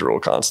like, I drool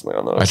constantly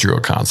on those. I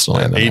drool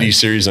constantly. 80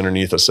 series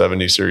underneath a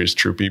 70 series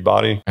Troopy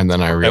body. And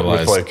then I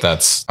realized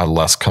that's a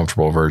less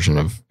comfortable version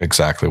of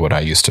exactly what I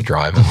used to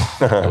drive.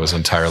 It was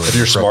entirely. If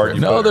you're smart,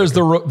 there's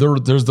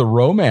the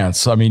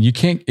romance. I mean, you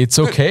can't. It's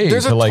okay.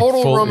 There's a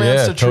total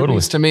romance to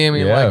Troopies to me. I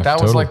mean,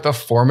 that was like the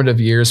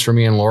formative years for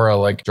me and Laura,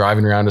 like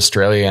driving around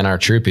Australia in our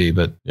Troopy.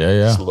 But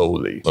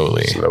slowly.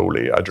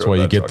 I drove. That's why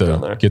you get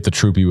the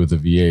Troopy with the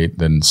V8.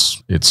 Then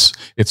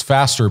it's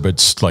faster, but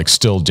it's like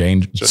still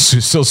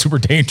still super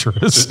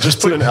dangerous.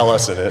 Just put an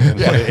LS in it and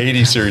put an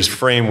 80 series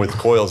frame with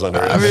coils under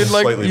it. I mean,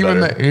 like even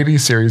the 80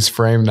 series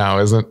frame now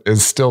is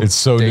still it's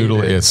so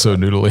noodly. It's so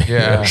noodly.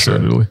 Yeah, so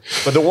noodly.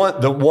 But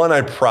the one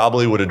I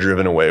probably would have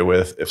driven away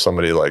with if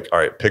somebody like, all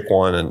right, pick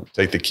one and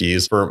take the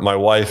keys for my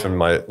wife and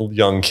my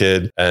young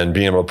kid and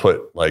being able to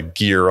put like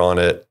gear on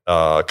it,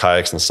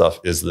 kayaks and stuff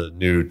is the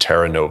new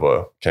Terra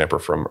Nova camper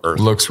from Earth.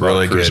 Looks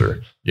really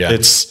good. Yeah.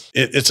 It's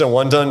a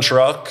 1-ton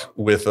truck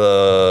with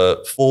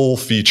a full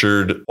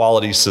featured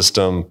quality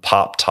system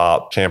pop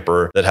top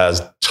camper that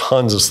has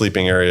tons of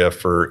sleeping area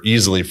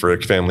easily for a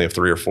family of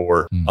 3 or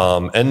 4.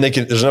 And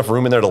there's enough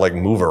room in there to like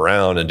move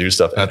around and do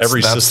stuff. That's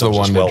the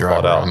one to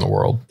drive around the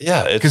world.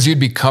 Yeah. Because you'd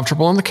be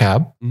comfortable in the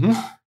cab. Mm-hmm.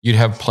 You'd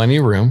have plenty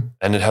of room.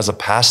 And it has a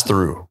pass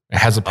through. It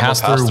has a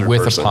pass-through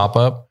with a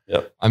pop-up.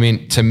 Yep. I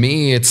mean, to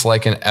me, it's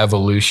like an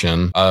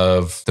evolution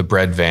of the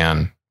bread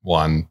van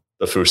one.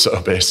 The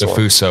Fuso based the one.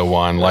 Fuso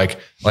one. Like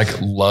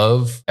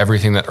love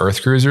everything that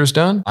Earth Cruiser's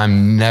done.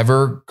 I'm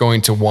never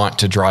going to want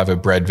to drive a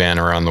bread van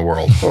around the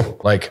world.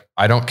 Like,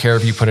 I don't care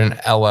if you put an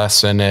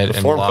LS in it and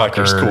form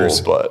factor's cool,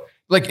 but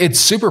like it's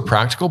super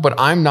practical, but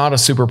I'm not a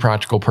super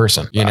practical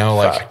person. You know,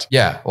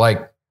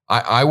 like,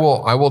 I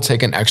will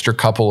take an extra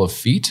couple of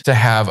feet to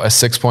have a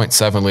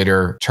 6.7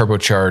 liter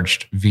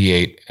turbocharged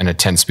V8 and a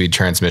 10-speed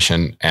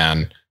transmission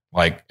and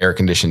like air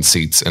conditioned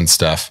seats and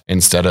stuff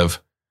instead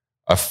of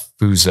a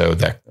Fuso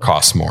that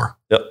costs more.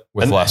 Yep.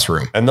 With less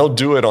room. And they'll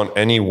do it on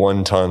any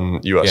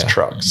 1-ton US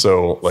truck.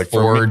 So like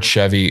Ford,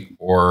 Chevy,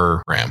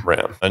 or Ram.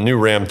 A new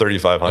Ram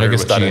 3500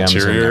 with that GM's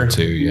interior.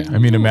 Too, I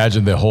mean,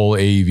 imagine the whole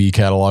AEV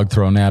catalog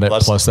thrown at it,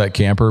 plus that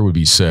camper would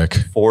be sick.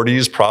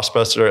 40s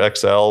Prospector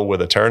XL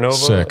with a Terra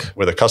Nova,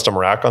 with a custom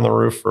rack on the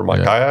roof for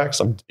my kayaks.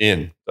 I'm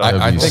in.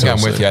 I think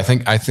I'm with you. I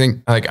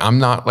think like I'm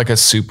not like a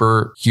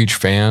super huge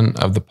fan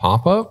of the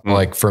pop-up.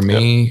 Like for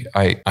me,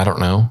 I don't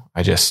know.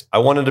 I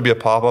wanted to be a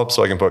pop-up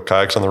so I can put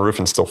kayaks on the roof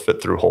and still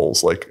fit through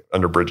holes like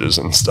under bridges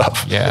and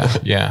stuff.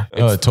 Yeah.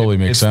 It totally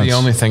makes sense. It's the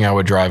only thing I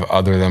would drive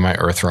other than my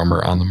Earth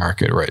Roamer on the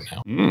market right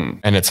now.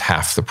 And it's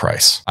half the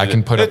price. I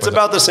can put It's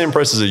about the same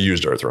price as a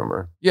used Earth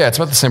Roamer. Yeah, it's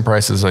about the same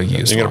price as a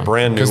used one. You get a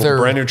brand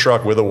new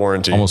truck with a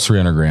warranty. Almost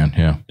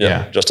 $300,000.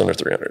 Yeah. Just under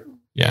 300.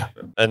 Yeah.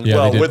 And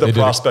with a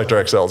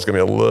Prospector XL, it's going to be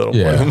a little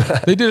more than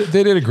that. They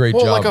did a great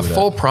job. Like a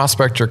full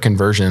Prospector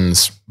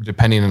conversions,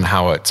 depending on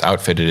how it's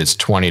outfitted, is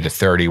 20 to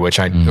 30, which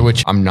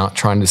I'm not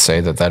trying to say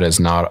that is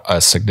not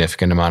a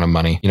significant amount of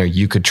money. You know,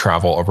 you could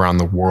travel around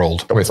the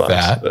world with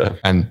that. Yeah.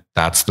 And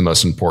that's the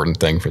most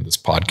important thing for this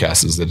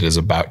podcast is that it is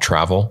about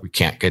travel. We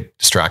can't get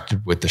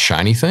distracted with the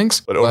shiny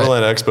things. But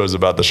Overland Expo is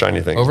about the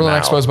shiny things.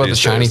 Overland Expo is about the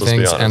shiny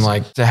things. And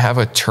like to have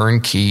a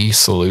turnkey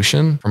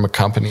solution from a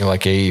company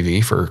like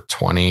AEV for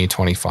 20,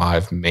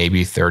 25,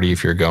 maybe 30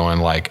 if you're going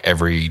like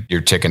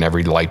you're ticking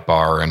every light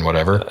bar and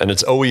whatever. And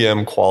it's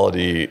OEM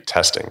quality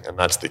testing. testing, and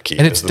that's the key.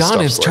 And it's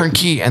done. It's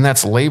turnkey, and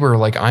that's labor.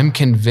 Like, I'm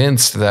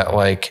convinced that,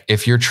 like,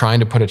 if you're trying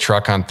to put a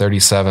truck on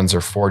 37s or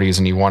 40s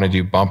and you want to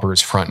do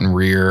bumpers front and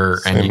rear,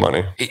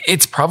 money,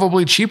 it's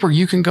probably cheaper.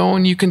 You can go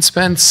and you can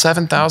spend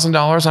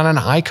 $7,000 on an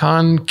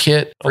Icon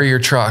kit for your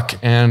truck,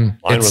 and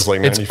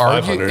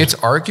it's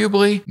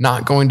arguably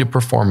not going to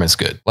perform as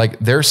good. Like,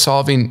 they're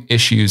solving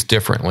issues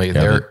differently.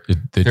 They're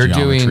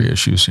doing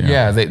issues.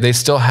 They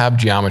still have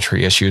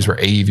geometry issues where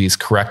AEV is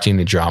correcting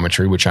the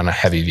geometry, which on a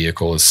heavy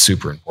vehicle is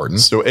super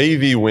important. So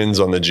AEV wins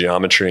on the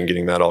geometry and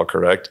getting that all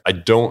correct. I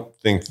don't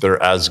think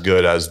they're as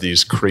good as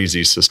these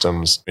crazy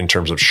systems in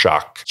terms of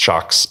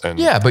shocks. And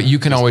but you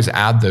can always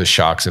add those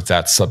shocks if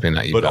that's something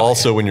that you. But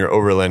also when you're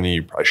overlanding,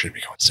 you probably shouldn't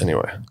be going this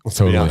anyway. Let's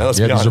be honest.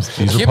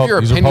 Keep your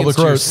opinions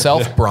to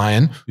yourself,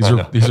 Bryon.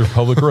 These are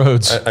public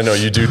roads. I know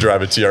you do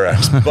drive a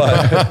TRX,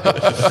 but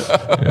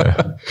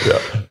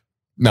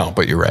No,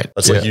 but you're right.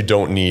 That's like, you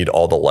don't need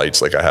all the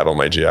lights like I have on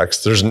my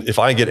GX. If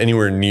I get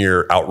anywhere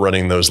near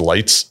outrunning those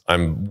lights,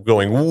 I'm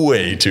going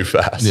way too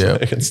fast. Yeah.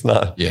 Like, it's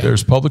not. Yeah.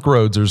 There's public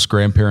roads. There's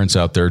grandparents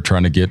out there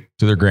trying to get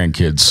to their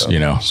grandkids,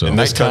 So in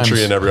this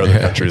country and every other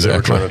country, they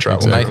were trying to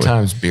travel.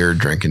 Nighttime's beer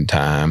drinking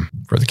time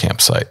for the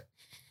campsite.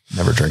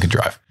 Never drink and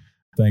drive.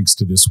 Thanks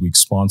to this week's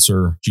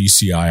sponsor,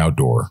 GCI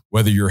Outdoor.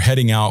 Whether you're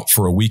heading out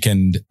for a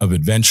weekend of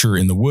adventure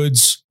in the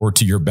woods or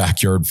to your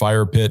backyard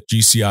fire pit,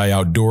 GCI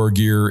Outdoor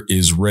gear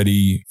is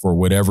ready for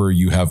whatever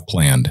you have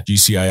planned.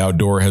 GCI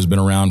Outdoor has been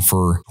around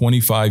for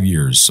 25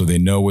 years, so they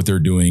know what they're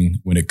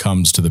doing when it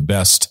comes to the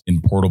best in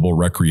portable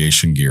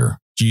recreation gear.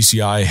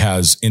 GCI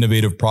has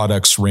innovative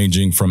products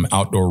ranging from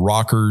outdoor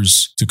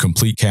rockers to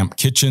complete camp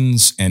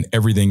kitchens and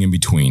everything in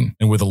between.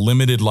 And with a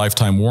limited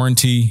lifetime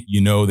warranty,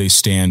 they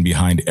stand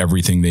behind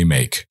everything they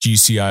make.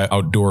 GCI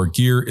Outdoor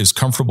gear is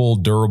comfortable,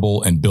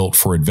 durable, and built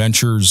for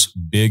adventures,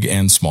 big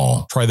and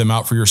small. Try them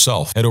out for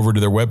yourself. Head over to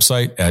their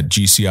website at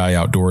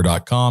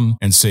gcioutdoor.com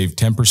and save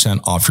 10%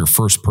 off your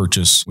first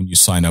purchase when you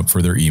sign up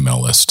for their email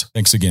list.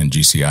 Thanks again,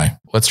 GCI.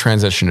 Let's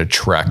transition to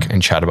Trek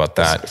and chat about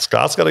that.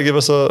 Scott's got to give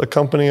us a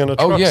company and a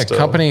truck. Oh yeah,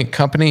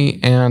 company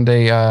and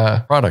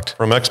a product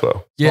from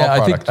Expo. Yeah,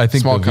 I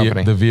think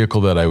the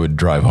vehicle that I would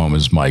drive home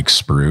is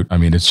Mike's Brute. I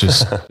mean, it's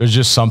just there's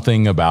just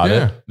something about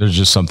it. There's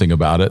just something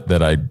about it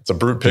that it's a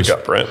Brute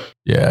pickup, right?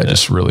 Yeah, I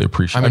just really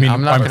appreciate.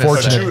 I'm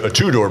fortunate. A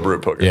two-door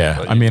Brute pickup.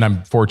 Yeah,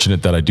 I'm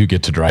fortunate that I do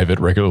get to drive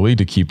it regularly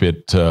to keep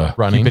it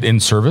running, keep it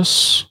in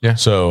service. Yeah.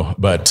 So,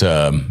 but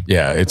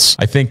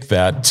I think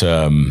that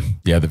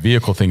the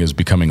vehicle thing is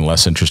becoming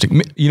less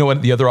interesting. You know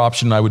what? The other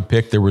option I would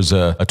pick, there was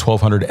a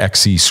 1200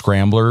 XE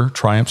Scrambler,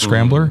 Triumph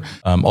Scrambler.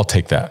 I'll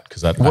take that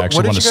because I actually want to stick.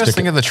 What did you guys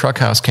think of the Truck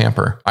House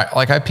camper?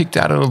 I peeked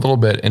at it a little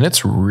bit, and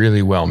it's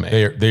really well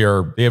made.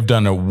 They have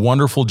done a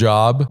wonderful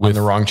job with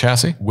the wrong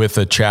chassis, with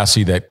a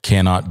chassis that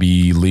cannot be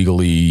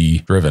legally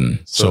driven.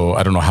 So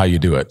I don't know how you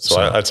do it.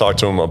 So I talked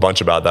to him a bunch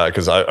about that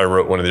because I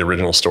wrote one of the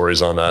original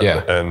stories on that.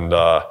 Yeah. And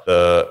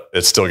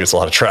it still gets a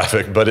lot of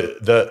traffic, but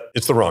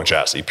it's the wrong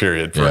chassis.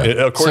 Period.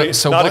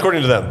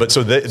 According to them, but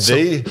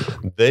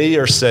they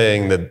are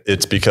saying that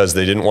it's because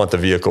they didn't want the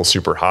vehicle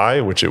super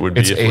high, which it would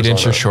be. It's 8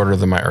 inches shorter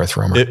than my Earth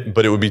Roamer.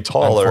 But it would be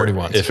taller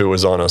if it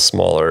was on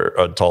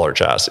a taller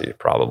chassis,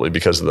 probably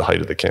because of the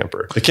height of the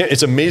camper.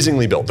 It's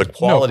amazingly built. The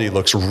quality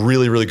looks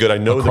really, really good. I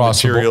know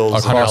across the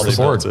materials across the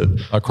board.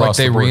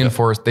 They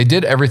reinforced. They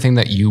did everything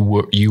that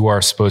you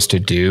are supposed to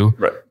do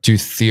to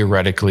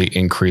theoretically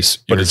increase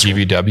your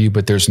GVW,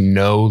 but there's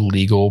no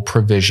legal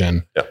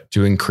provision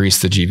to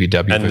increase the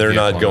GVW. And they're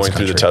not going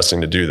through the testing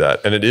to do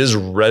that. And it is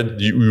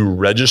you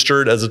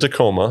register it as a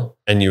Tacoma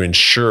and you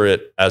insure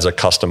it as a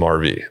custom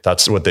RV.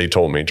 That's what they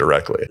told me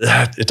directly.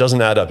 It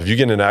doesn't add up. If you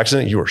get in an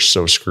accident, you are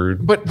so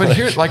screwed. But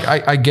here,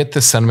 I get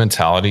the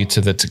sentimentality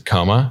to the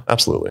Tacoma.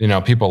 Absolutely.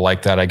 People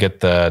like that. I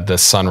get the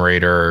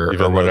Sunraider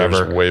or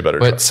whatever. Way better.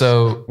 But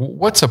so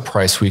what's a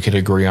price we could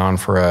agree on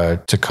for a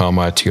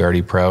Tacoma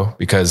TRD Pro?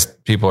 Because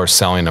people are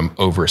selling them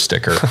over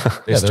sticker.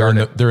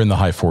 They're in the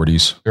high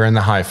 40s. They're in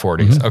the high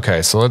 40s. Mm-hmm.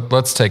 Okay. So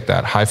let's take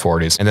that high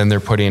 40s. And then they're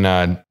putting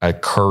a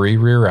Curry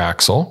rear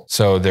axle.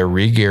 So they're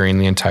re-gearing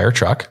the entire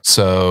truck.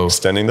 So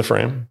extending the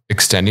frame.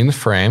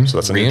 So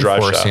that's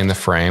reinforcing the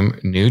frame,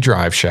 new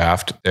drive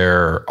shaft.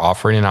 They're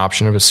offering an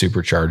option of a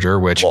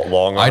supercharger, which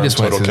I just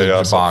went through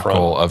the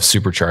debacle of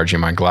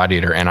supercharging my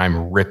Gladiator and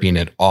I'm ripping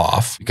it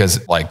off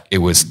because it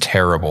was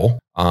terrible.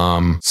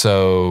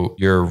 So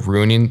you're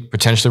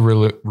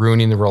potentially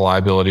ruining the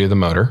reliability of the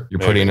motor. You're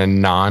putting a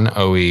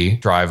non-OE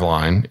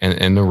driveline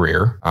in the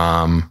rear.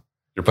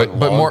 You're putting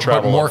more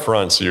travel up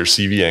front, so your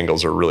CV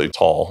angles are really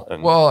tall.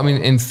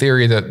 In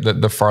theory,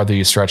 the farther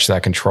you stretch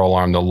that control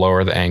arm, the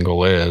lower the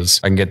angle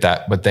is. I can get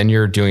that, but then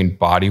you're doing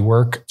body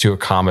work to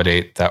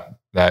accommodate that.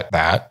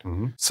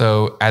 Mm-hmm.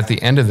 So at the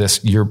end of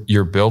this,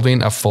 you're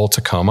building a full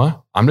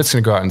Tacoma. I'm just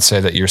going to go out and say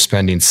that you're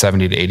spending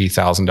 $70,000 to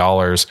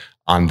 $80,000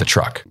 on the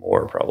truck.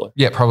 More probably.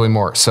 Yeah, probably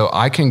more. So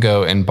I can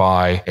go and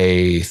buy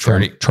a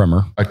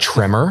trimmer.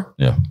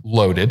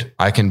 Loaded.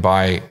 I can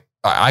buy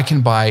I can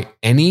buy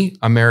any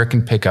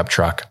American pickup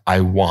truck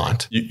I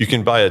want. You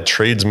can buy a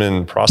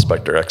Tradesman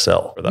Prospector XL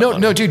for that.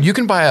 No, dude, you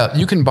can buy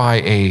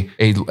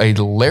a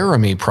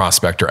Laramie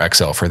Prospector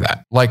XL for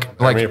that.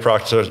 Laramie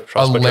Prospector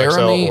a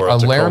Laramie, XL or a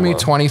Laramie Tacoma.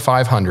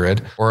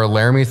 2500 or a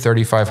Laramie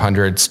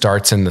 3500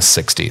 starts in the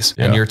 60s,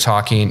 and you're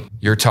talking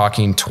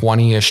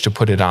 20-ish to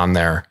put it on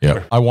there.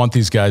 Yeah, I want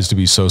these guys to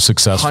be so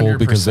successful 100%.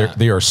 because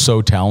they are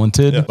so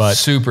talented. But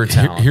Super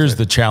talented. Here's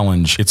the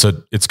challenge: it's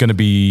going to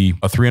be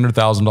a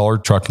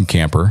 $300,000 truck and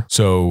camper.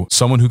 So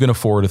someone who can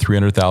afford a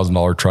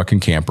 $300,000 truck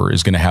and camper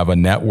is going to have a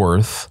net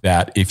worth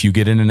that, if you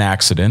get in an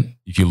accident,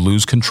 if you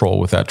lose control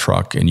with that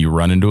truck and you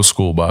run into a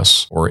school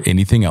bus or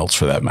anything else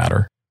for that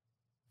matter,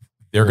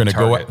 they're going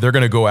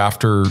to go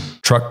after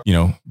truck.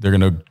 They're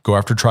going to go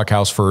after truck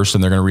house first,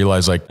 and they're going to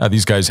realize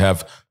these guys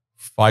have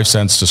 5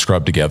 cents to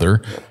scrub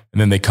together. And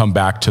then they come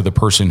back to the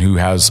person who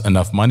has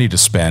enough money to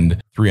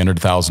spend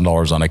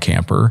 $300,000 on a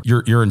camper.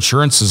 Your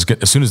insurance is,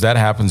 as soon as that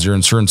happens, your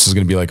insurance is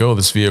going to be like, oh,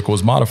 this vehicle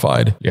is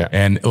modified. Yeah.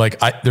 And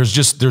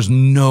there's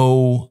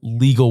no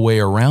legal way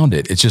around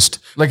it. It's just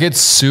it's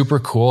super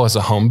cool as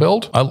a home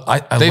build.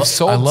 They've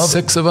sold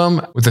 6 of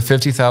them with a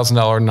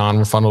 $50,000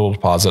 non-refundable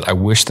deposit. I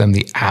wish them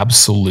the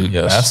absolute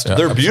best. Yeah.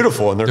 They're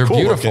beautiful and they're cool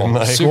beautiful.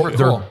 looking. Super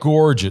they're cool.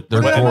 gorgeous.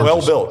 They're gorgeous.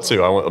 well built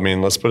too. I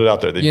mean, let's put it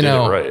out there. They did it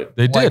right.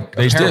 They did.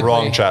 They did.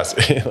 Wrong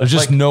chassis. There's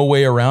just no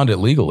way around it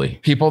legally.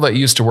 People that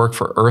used to work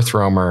for Earth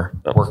Roamer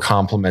were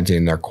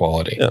complimenting their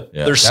quality.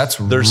 Yeah. That's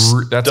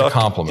a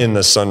compliment. In the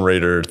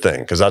Sunraider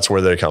thing, because that's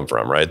where they come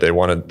from, right? They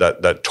wanted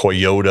that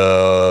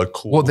Toyota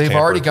cool. Well, they've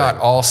already got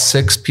all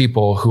 6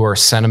 people who are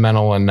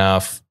sentimental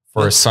enough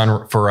for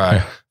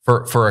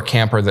a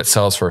camper that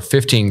sells for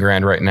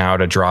 $15,000 right now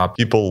to drop.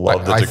 People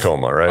love the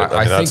Tacoma, right?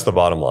 I mean, that's the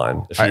bottom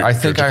line. If you're a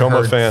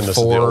Tacoma fan, this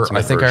is the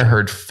ultimate version. I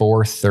heard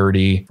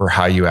 $430 for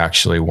how you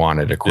actually want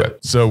it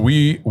equipped. Yeah. So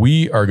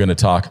we are going to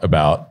talk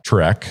about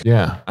Trek.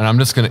 Yeah, and I'm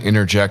just going to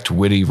interject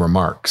witty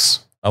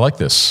remarks. I like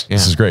this. Yeah.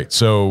 This is great.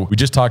 So we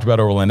just talked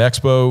about Overland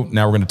Expo.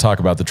 Now we're going to talk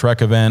about the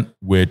Trek event,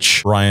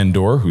 which Bryon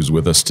Dorr, who's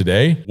with us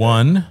today,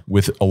 won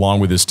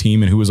along with his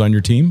team. And who was on your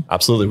team?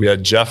 Absolutely. We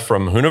had Jeff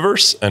from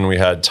Hooniverse and we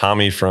had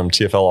Tommy from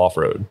TFL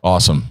Off-Road.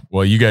 Awesome.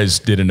 Well, you guys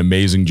did an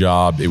amazing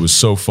job. It was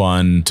so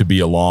fun to be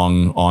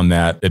along on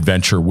that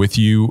adventure with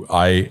you.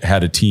 I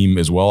had a team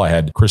as well. I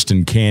had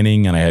Kristen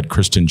Canning and I had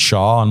Kristen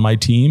Shaw on my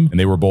team, and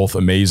they were both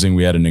amazing.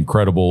 We had an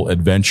incredible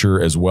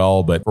adventure as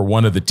well. But for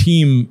one of the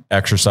team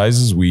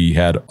exercises, we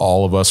had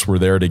all of us were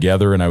there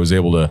together, and I was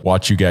able to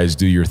watch you guys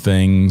do your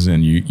things,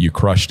 and you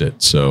crushed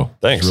it. So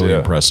thanks. It was really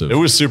impressive. It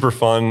was super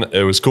fun.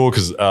 It was cool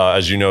because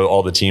as you know,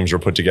 all the teams were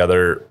put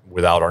together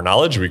without our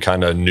knowledge. We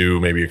kind of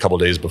knew maybe a couple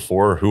of days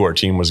before who our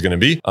team was going to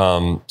be.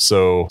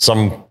 So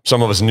some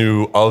of us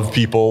knew of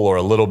people or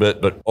a little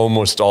bit, but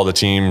almost all the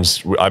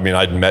teams, I mean,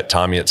 I'd met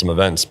Tommy at some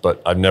events,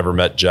 but I've never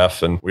met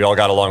Jeff, and we all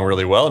got along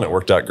really well and it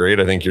worked out great.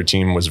 I think your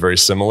team was very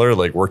similar,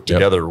 worked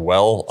together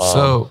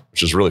well,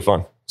 which is really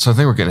fun. So I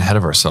think we're getting ahead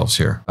of ourselves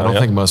here. I don't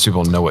think most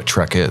people know what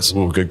Trek is.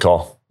 Ooh, good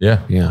call.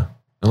 Yeah. Yeah.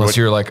 Unless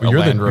you're like a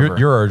Land Rover.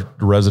 You're our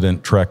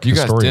resident Trek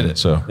historian. You guys did it.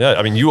 So yeah,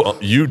 I mean,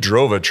 you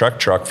drove a Trek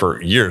truck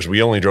for years.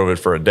 We only drove it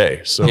for a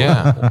day. So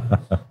yeah.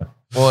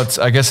 Well,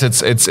 I guess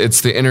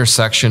it's the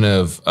intersection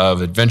of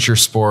adventure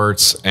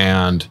sports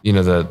and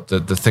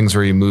the things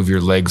where you move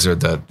your legs, or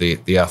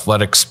the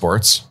athletic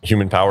sports,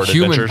 human powered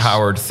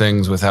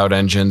things without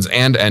engines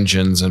and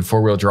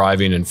 4-wheel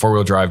driving and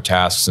 4-wheel drive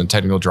tasks and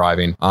technical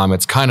driving.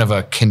 It's kind of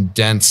a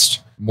condensed,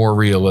 more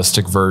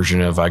realistic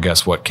version of, I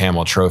guess, what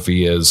Camel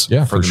Trophy is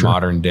for the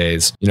modern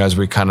days. As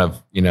we kind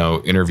of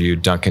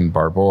interviewed Duncan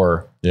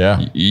Barbour.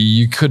 Yeah,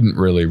 you couldn't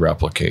really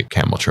replicate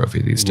Camel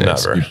Trophy these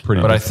days. Never.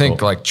 But I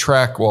think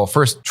Trek. Well,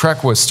 first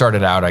Trek was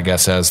started out, I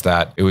guess, as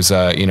that it was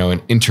an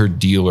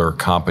interdealer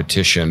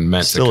competition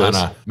meant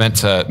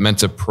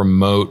to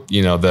promote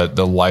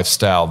the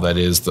lifestyle that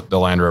is the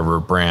Land Rover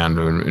brand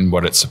and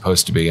what it's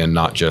supposed to be, and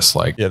not just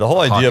the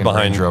whole idea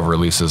behind Range Rover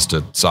releases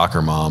to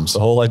soccer moms. The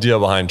whole idea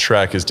behind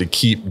Trek is to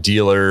keep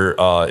dealer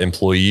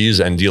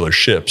employees and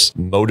dealerships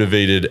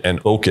motivated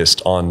and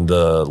focused on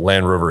the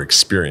Land Rover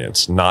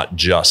experience, not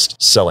just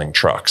selling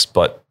trucks,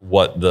 but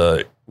what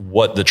the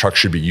truck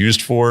should be used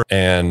for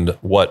and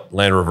what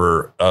Land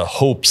Rover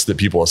hopes that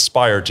people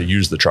aspire to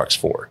use the trucks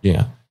for.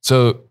 Yeah.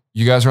 So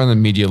you guys are on the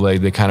media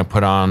leg. They kind of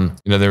put on,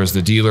 there was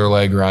the dealer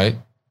leg, right?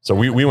 So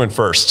we went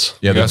first.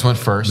 Yeah, you guys went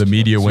first. The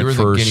media went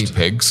first. The guinea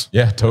pigs.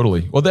 Yeah,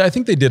 totally. Well, I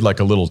think they did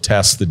a little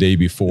test the day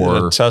before.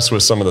 Yeah, test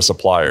with some of the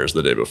suppliers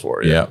the day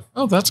before. Yeah.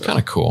 Oh, that's kind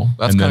of cool.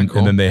 And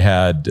then they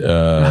had...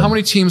 how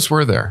many teams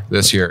were there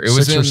this year? It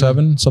was 6 or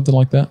 7, something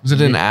like that. Was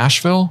it in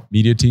Asheville?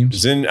 Media teams? It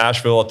was in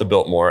Asheville at the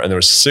Biltmore, and there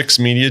was 6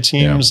 media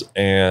teams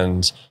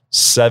and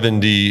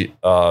 70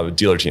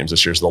 dealer teams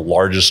this year. It's the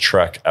largest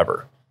Trek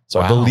ever. So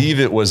I believe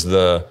it was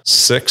the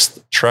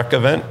 6th Trek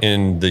event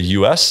in the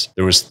US.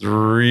 There was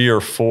 3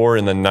 or 4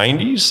 in the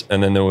 90s,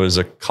 and then there was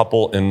a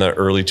couple in the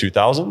early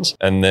 2000s,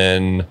 and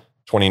then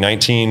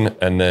 2019,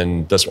 and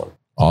then this one.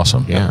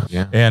 Awesome.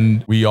 Yeah.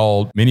 And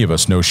many of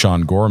us know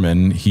Sean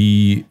Gorman.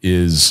 He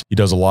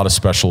does a lot of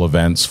special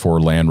events for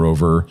Land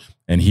Rover,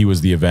 and he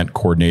was the event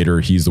coordinator.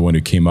 He's the one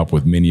who came up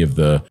with many of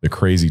the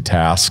crazy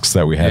tasks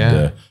that we had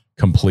to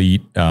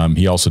complete.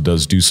 He also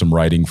does some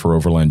writing for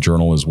Overland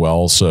Journal as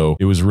well. So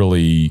it was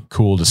really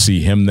cool to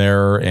see him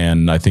there.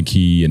 And I think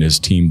he and his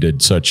team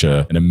did such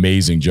an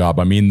amazing job.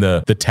 I mean,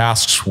 the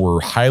tasks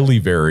were highly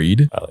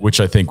varied, which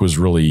I think was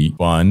really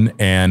fun.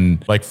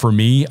 And like for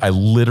me, I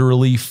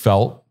literally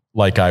felt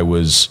like I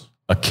was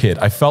a kid.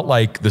 I felt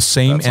like the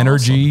same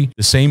energy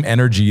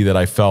that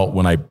I felt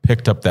when I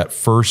picked up that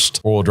first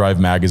four-wheel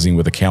drive magazine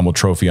with a Camel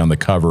Trophy on the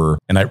cover.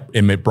 And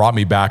it brought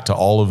me back to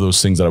all of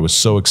those things that I was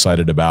so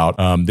excited about.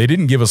 They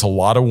didn't give us a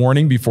lot of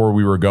warning before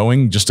we were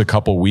going, just a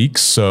couple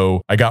weeks.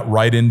 So I got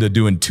right into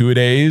doing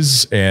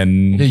 2-a-days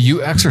and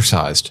you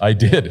exercised. I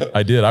did.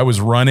 I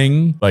was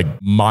running like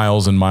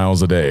miles and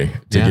miles a day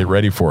to get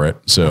ready for it.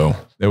 So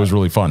it was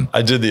really fun.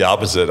 I did the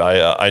opposite.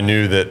 I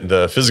knew that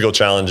the physical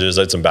challenges,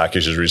 I had some back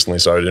issues recently,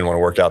 so I didn't want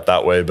to work out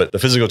that way. But the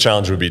physical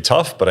challenge would be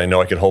tough, but I know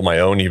I could hold my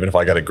own even if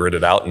I got to grit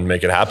it out and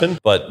make it happen.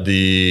 But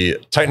the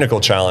technical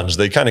challenge,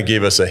 they kind of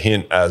gave us a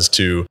hint as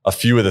to a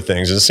few of the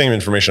things. It's the same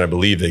information I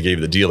believe they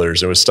gave the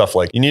dealers. It was stuff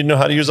like, you need to know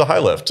how to use a high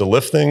lift to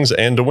lift things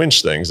and to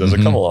winch things as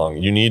they come along.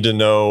 You need to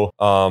know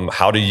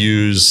how to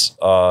use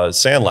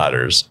sand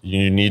ladders.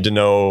 You need to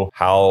know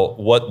how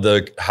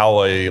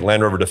a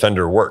Land Rover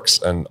Defender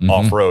works and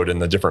off-road and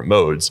the different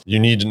modes. You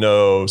need to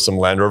know some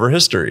Land Rover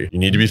history. You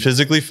need to be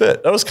physically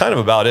fit. That was kind of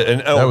about it. And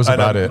that was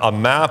about it. A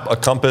map, a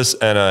compass,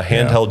 and a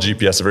handheld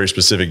GPS, a very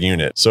specific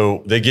unit.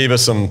 So they gave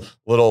us some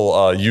little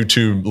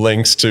YouTube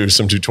links to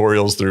some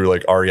tutorials through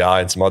like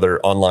REI and some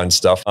other online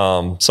stuff.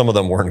 Some of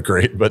them weren't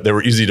great, but they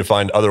were easy to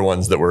find other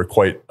ones that were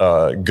quite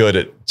good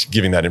at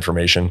giving that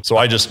information. So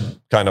I just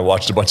kind of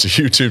watched a bunch of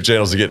YouTube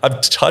channels to get, I've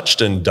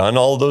touched and done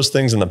all of those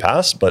things in the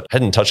past, but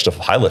hadn't touched a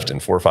high lift in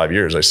 4 or 5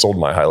 years. I sold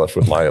my high lift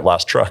with my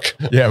last truck.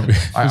 Yeah.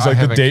 It was like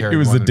the day. It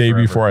was the day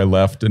before I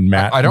left, and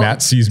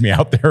Matt sees me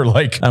out there.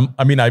 Like,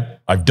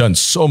 I've done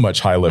so much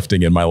high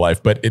lifting in my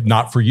life, but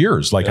not for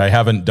years. Like I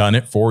haven't done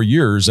it for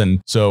years,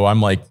 and so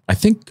I'm like, I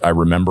think I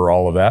remember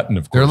all of that. And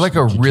of course, they're like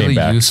a really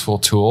useful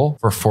tool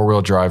for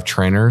 4-wheel drive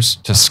trainers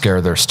to scare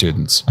their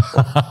students.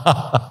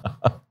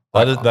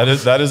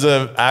 That is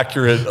an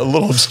accurate, a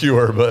little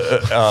obscure,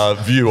 but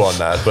view on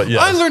that. But yeah,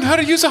 I learned how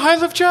to use a high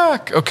lift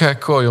jack. Okay,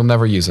 cool. You'll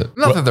never use it.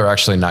 Not that they're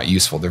actually not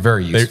useful. They're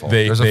very useful.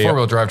 There's a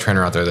 4-wheel drive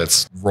trainer out there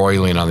that's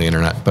roiling on the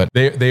internet, but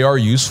they are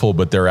useful.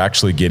 But they're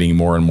actually getting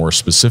more and more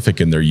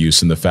specific in their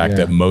use, in the fact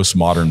that most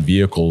modern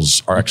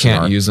vehicles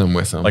can't use them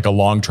with them. Like a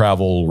long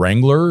travel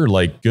Wrangler.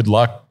 Like, good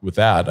luck with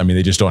that. I mean,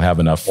 they just don't have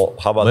enough. Well,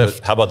 how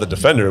about the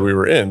Defender we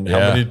were in? How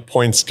many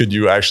points could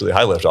you actually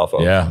high lift off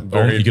of? Yeah,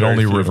 you could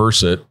only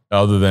reverse it.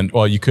 Other than,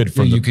 you could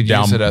from you could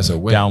down, use it as a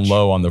winch. Down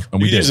low on the.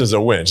 And we use it as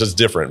a winch. That's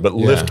different, but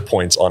lift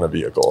points on a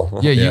vehicle.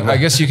 Yeah, I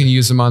guess you can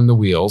use them on the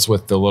wheels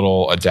with the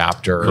little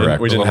adapter.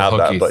 Correct. We didn't have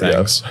that, but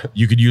yes,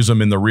 you could use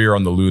them in the rear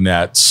on the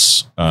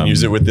lunettes.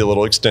 Use it with the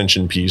little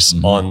extension piece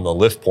on the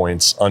lift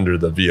points under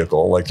the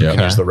vehicle, like you can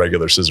use the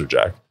regular scissor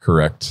jack.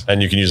 Correct.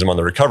 And you can use them on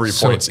the recovery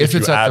points if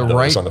it's you at add the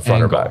right on the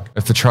front angle, or back.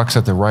 If the truck's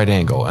at the right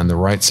angle and the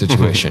right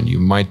situation, you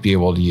might be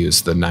able to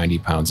use the 90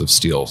 pounds of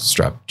steel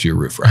strapped to your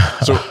roof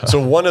rack.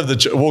 So one of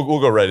the we'll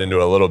go right into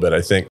it a little bit,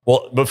 I think.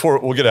 Well, before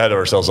we'll get ahead of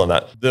ourselves on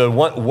that.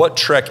 What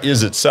Trek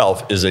is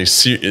itself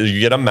is you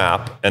get a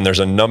map, and there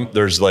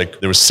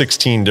was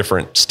 16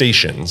 different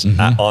stations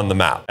on the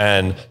map,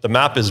 and the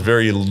map is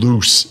very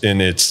loose in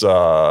its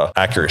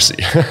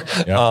accuracy.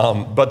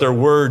 But there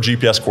were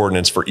GPS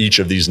coordinates for each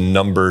of these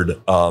numbered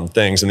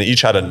things, and they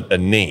each had a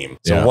name.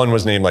 So one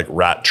was named like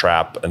Rat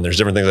Trap, and there's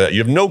different things like that. You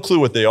have no clue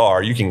what they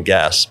are. You can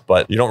guess,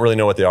 but you don't really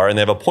know what they are, and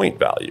they have a point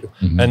value.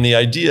 And the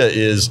idea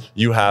is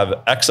you have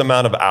X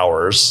amount of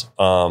hours.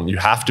 You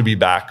have to be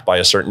back by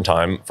a certain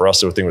time. For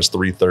us, I think it was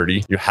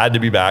 3:30. You had to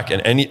be back,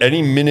 and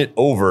any minute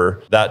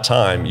over that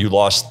time, you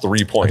lost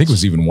 3 points. I think it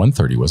was even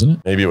 1:30, wasn't it?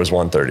 Maybe it was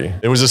 1:30.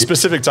 It was a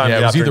specific time. Yeah,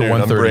 it was either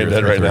 1:30 I'm brain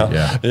dead right now.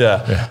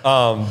 Yeah.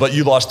 But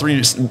you lost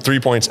three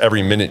points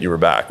every minute you were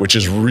back, which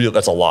is real.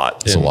 That's a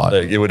lot. It's a lot.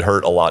 It would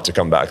hurt a lot to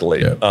come back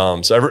late. Yeah.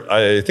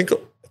 I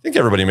think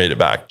everybody made it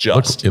back.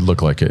 It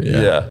looked like it.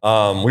 Yeah.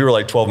 We were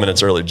like 12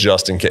 minutes early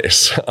just in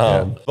case.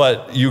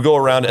 But you go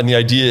around, and the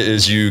idea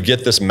is you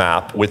get this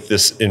map with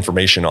this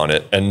information on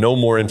it, and no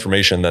more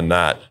information than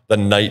that the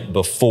night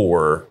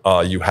before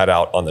you head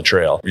out on the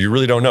trail. You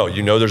really don't know.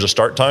 You know there's a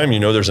start time, you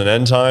know there's an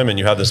end time, and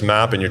you have this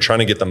map, and you're trying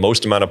to get the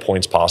most amount of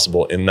points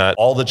possible in that.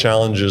 All the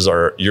challenges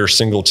are your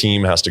single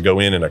team has to go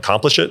in and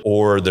accomplish it,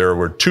 or there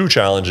were 2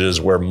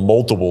 challenges where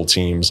multiple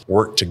teams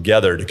work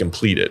together to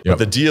complete it. But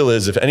the deal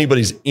is, if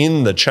anybody's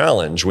in the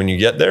challenge, when you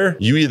get there,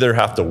 you either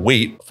have to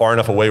wait far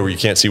enough away where you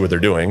can't see what they're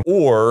doing,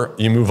 or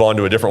you move on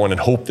to a different one and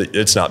hope that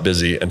it's not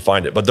busy and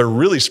find it. But they're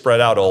really spread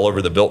out all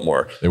over the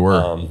Biltmore. They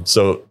were.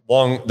 So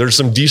there's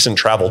some decent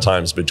travel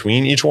times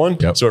between each one.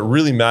 So it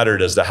really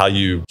mattered as to how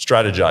you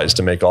strategize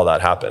to make all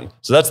that happen.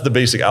 So that's the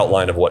basic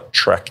outline of what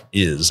Trek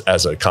is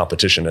as a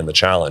competition and the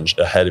challenge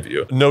ahead of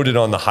you. Noted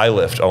on the high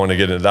lift, I want to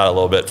get into that a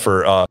little bit.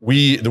 For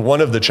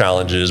one of the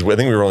challenges, I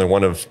think we were only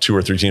one of 2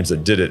 or 3 teams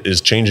that did it,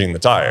 is changing the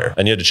tire.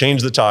 And you had to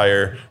change the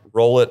tire,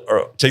 roll it,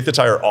 or take the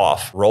tire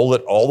off, roll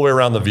it all the way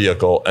around the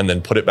vehicle, and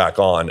then put it back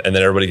on, and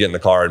then everybody get in the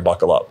car and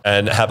buckle up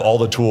and have all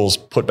the tools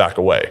put back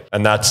away.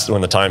 And that's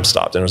when the time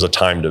stopped, and it was a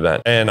timed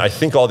event. And I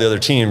think all the other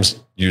teams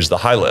used the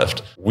high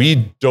lift. We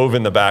dove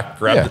in the back,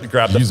 grabbed the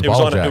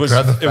it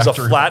was a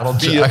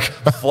flat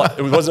field.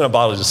 It wasn't a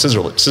bottle, it was a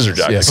scissor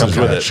jack that comes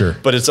with it. Sure.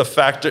 But it's a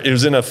factor. It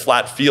was in a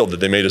flat field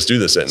that they made us do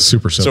this in.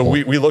 Super simple. So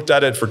we looked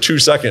at it for 2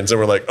 seconds and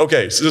we're like,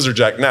 okay, scissor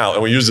jack now.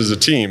 And we used it as a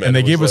team. And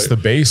they gave us the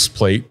base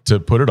plate to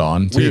put it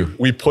on too.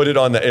 We put it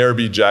on the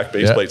ARB jack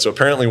base plate. So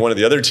apparently one of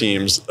the other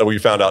teams that we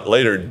found out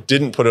later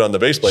didn't put it on the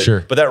base plate,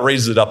 but that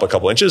raises it up a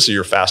couple inches. So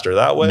you're faster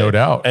that way. No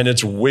doubt. And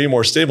it's way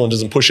more stable and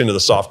doesn't push into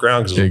the soft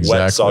ground because it's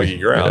wet, soggy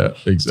ground.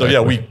 Yeah, exactly.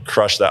 So we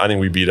crushed that. I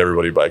think we beat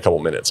everybody by a couple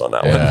minutes on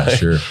that one. Yeah,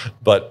 sure.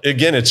 But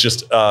again, it's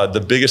just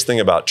the biggest thing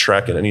about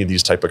Trek and any of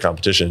these type of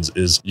competitions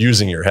is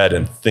using your head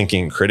and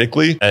thinking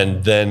critically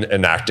and then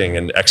enacting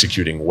and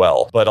executing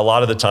well. But a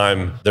lot of the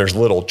time, there's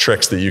little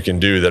tricks that you can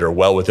do that are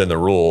well within the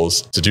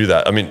rules to do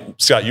that. I mean,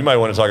 Scott, you might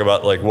want to talk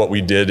about like what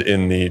we did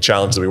in the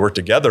challenge that we worked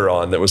together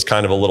on that was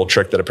kind of a little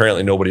trick that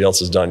apparently nobody else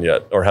has done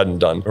yet or hadn't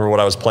done. Remember when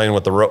I was playing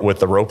with the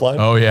rope line?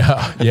 Oh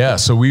yeah. Yeah.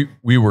 So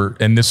we were,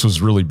 and this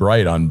was really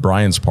bright on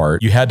Bryan's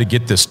part. You had to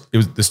get this,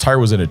 this tire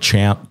was in a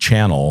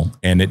channel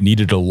and it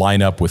needed to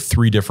line up with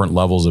 3 different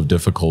levels of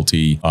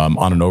difficulty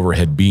on an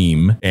overhead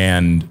beam.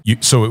 And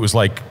so it was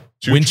like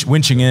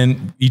winching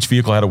in, each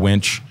vehicle had a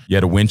winch. You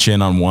had to winch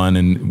in on one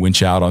and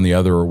winch out on the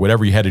other, or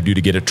whatever you had to do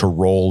to get it to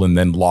roll and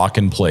then lock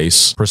in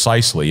place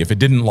precisely. If it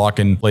didn't lock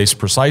in place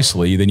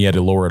precisely, then you had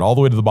to lower it all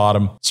the way to the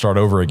bottom, start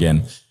over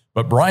again.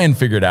 But Bryon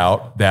figured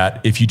out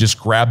that if you just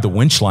grab the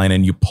winch line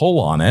and you pull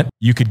on it,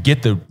 you could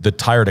get the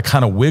tire to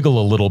kind of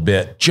wiggle a little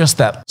bit, just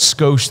that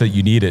skosh that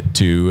you need it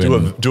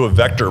to. Do a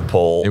vector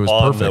pull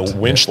on perfect. The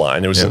winch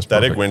line. It was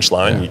synthetic winch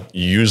line. You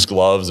use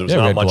gloves. There was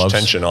not much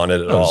tension on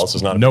it at all. So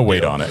it's not no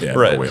weight on it. Yeah,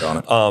 right. No weight on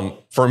it.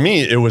 For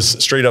me, it was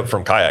straight up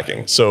from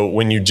kayaking. So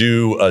when you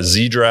do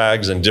Z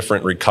drags and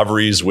different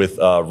recoveries with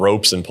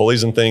ropes and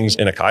pulleys and things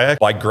in a kayak,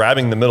 by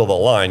grabbing the middle of the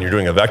line, you're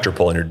doing a vector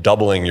pull and you're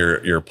doubling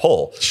your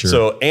pull. Sure.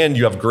 So, and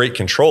you have great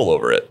control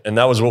over it. And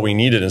that was what we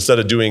needed instead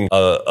of doing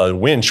a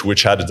winch,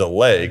 which had a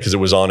delay because it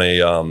was on a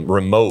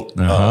remote,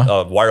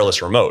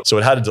 wireless remote. So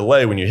it had a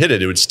delay. When you hit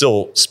it, it would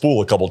still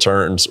spool a couple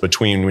turns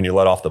between when you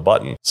let off the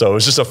button. So it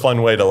was just a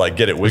fun way to like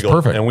get it wiggled.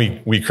 Perfect. And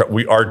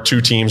we our 2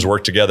 teams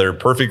worked together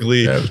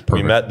perfectly. Yeah, it was perfect.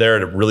 We met there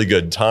at a really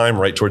good time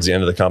right towards the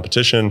end of the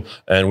competition,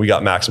 and we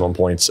got maximum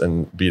points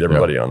and beat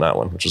everybody on that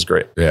one, which was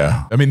great.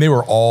 Yeah. I mean, they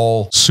were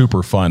all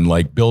super fun,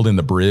 like building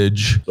the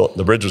bridge.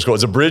 The bridge was cool.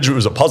 It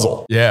was a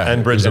puzzle. Yeah.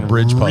 And bridge, it was a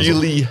bridge puzzle.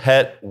 Really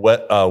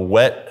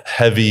wet,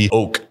 heavy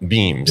oak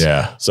beams.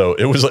 Yeah. So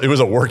it was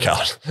a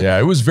workout.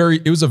 Yeah.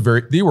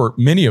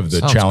 Many of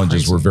the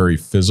challenges were very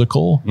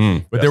physical,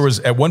 but there was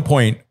at one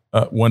point,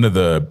 one of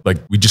the,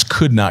 we just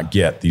could not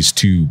get these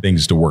 2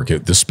 things to work.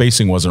 The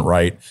spacing wasn't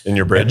right. In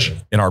your bridge?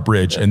 In our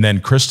bridge. Yeah. And then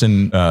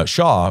Kristen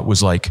Shaw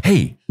was like,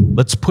 hey,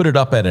 let's put it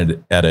up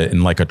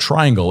in like a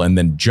triangle and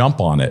then jump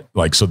on it.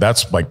 So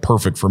that's like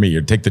perfect for me.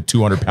 You take the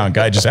 200-pound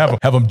guy, just have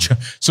them.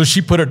 So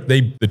she put it,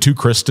 the 2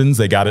 Kristens,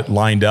 they got it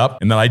lined up.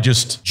 And then I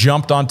just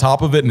jumped on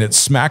top of it and it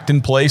smacked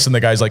in place. And the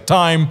guy's like,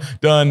 time,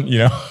 done,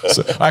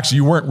 So actually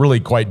you weren't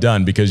really quite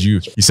done because you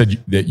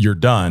said that you're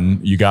done.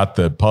 You got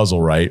the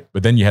puzzle right.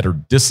 But then you had to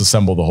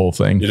disassemble the whole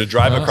thing. You had to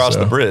drive across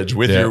the bridge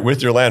with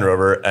your Land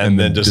Rover and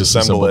then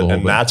disassemble it.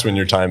 And that's when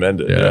your time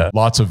ended. Yeah.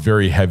 Lots of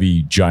very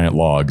heavy giant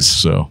logs.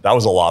 So that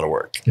was a lot of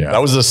work. Yeah.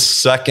 That was the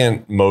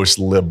second most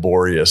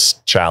laborious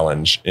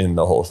challenge in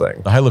the whole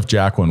thing. The high lift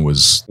jack one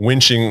was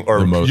winching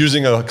or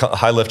using a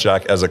high lift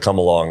jack as a come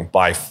along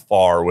by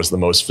far was the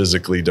most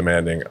physically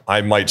demanding.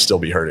 I might still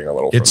be hurting a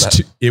little from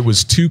that. It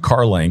was 2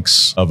 car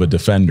lengths of a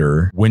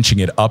Defender winching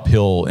it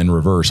uphill in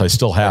reverse. I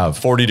still have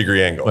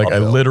 40-degree angle. I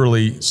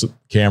literally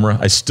camera.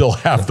 I still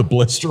have the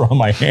blister on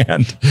my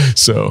hand.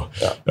 So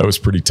that was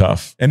pretty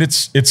tough. And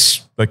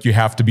it's like you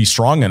have to be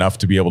strong enough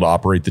to be able to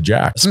operate the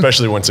jack.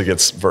 Especially once it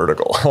gets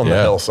vertical on the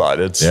hillside.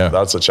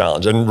 That's a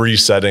challenge. And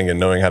resetting and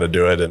knowing how to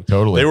do it. And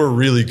totally. They were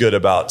really good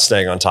about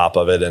staying on top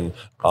of it and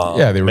they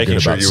were making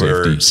good sure about you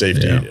were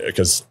safety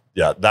because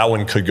that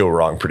one could go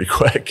wrong pretty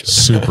quick.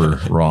 Super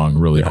wrong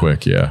really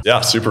quick. Yeah. Yeah.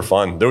 Super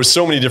fun. There was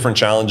so many different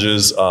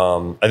chellenges.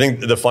 I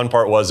think the fun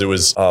part was it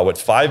was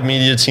 5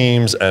 media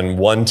teams and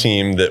 1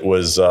 team that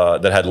was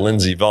that had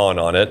Lindsey Vaughn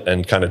on it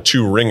and kind of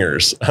 2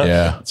 ringers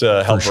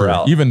to help her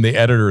out. Even the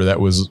editor that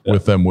was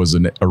with them was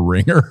a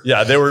ringer.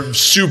 Yeah. They were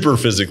super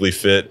physically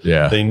fit.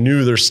 Yeah. They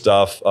knew their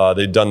stuff.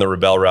 They'd done the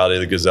Rebelle Rally,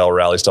 the Gazelle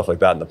Rally, stuff like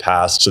that in the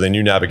past. So they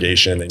knew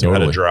navigation. They knew how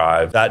to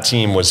drive. That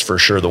team was for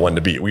sure the one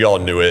to beat. We all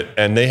knew it.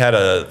 And they had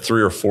a like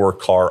 3 or 4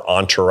 car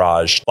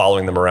entourage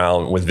following them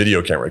around with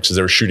video cameras because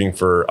they were shooting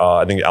for,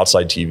 I think,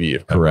 outside TV,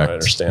 if correct. I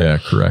understand. Yeah,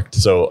 correct.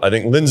 So I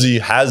think Lindsay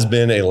has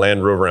been a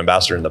Land Rover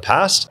ambassador in the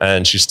past,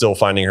 and she's still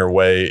finding her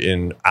way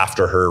in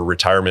after her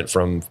retirement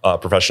from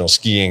professional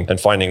skiing and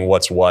finding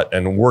what's what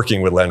and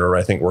working with Land Rover,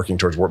 I think working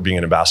towards being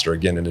an ambassador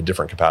again in a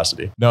different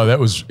capacity. No, it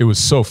was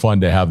so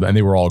fun to have them, and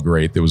they were all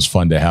great. It was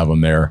fun to have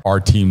them there. Our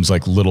team's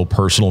like little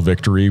personal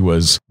victory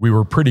was we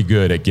were pretty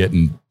good at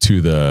getting to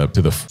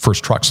the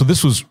first truck. So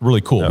this was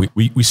really cool.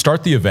 Yeah. We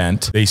start the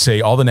event. They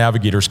say all the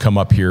navigators come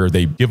up here.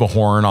 They give a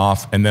horn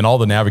off, and then all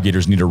the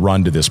navigators need to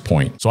run to this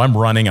point. So I'm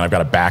running, and I've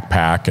got a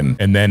backpack,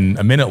 and then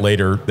a minute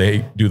later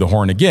they do the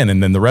horn again,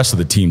 and then the rest of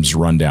the teams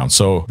run down.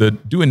 So the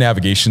doing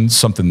navigation's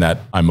something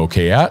that I'm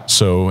okay at.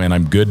 So and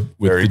I'm good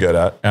with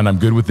and I'm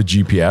good with the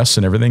GPS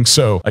and everything.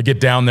 So I get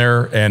down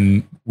there,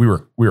 and we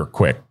were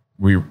quick.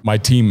 My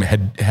team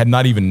had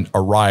not even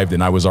arrived,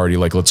 and I was already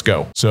like, let's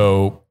go.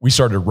 So we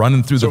started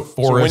running through the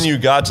forest. So when you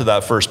got to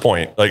that first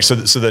point, like, so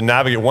the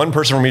navigator, one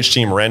person from each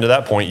team ran to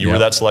that point. You were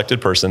that selected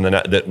person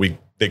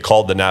they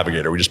called the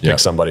navigator. We just picked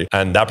somebody,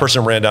 and that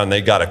person ran down.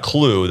 They got a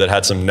clue that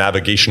had some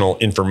navigational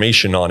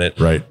information on it,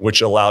 right,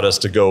 which allowed us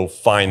to go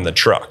find the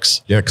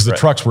trucks. Yeah, because the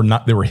trucks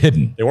they were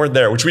hidden. They weren't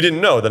there, which we didn't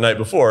know the night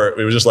before.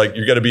 It was just like,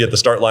 you got to be at the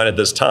start line at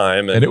this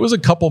time. And it was a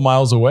couple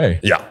miles away.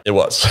 Yeah, it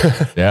was.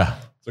 Yeah.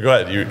 So go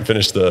ahead. You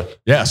finished the...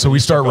 Yeah. So we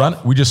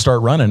just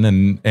start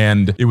running,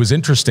 and it was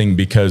interesting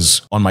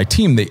because on my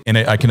team,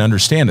 I can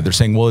understand it. They're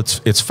saying, well,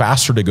 it's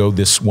faster to go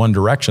this one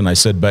direction. I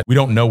said, but we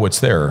don't know what's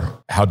there.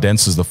 How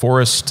dense is the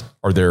forest?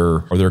 Are there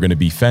going to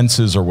be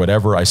fences or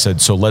whatever? I said,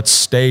 so let's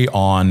stay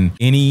on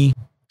any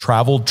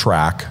traveled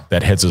track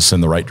that heads us in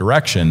the right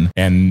direction.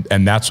 And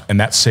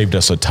that saved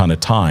us a ton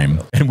of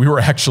time. And we were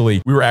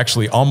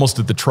actually almost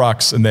at the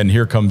trucks. And then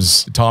here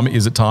comes Tommy.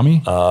 Is it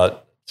Tommy?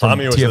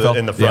 Tommy was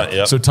in the front.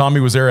 Yeah. So Tommy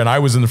was there, and I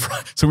was in the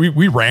front. So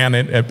we ran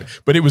it,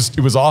 but it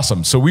was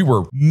awesome. So we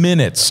were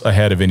minutes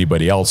ahead of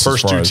anybody else.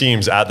 First two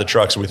teams at the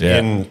trucks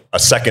within a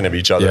second of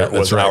each other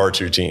was our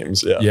two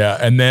teams. Yeah. Yeah.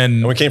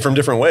 And we came from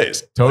different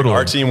ways. Totally. Like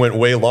our team went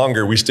way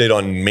longer. We stayed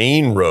on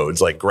main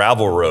roads, like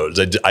gravel roads.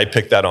 I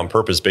picked that on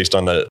purpose based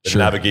on the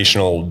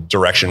navigational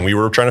direction we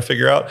were trying to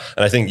figure out.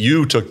 And I think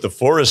you took the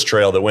forest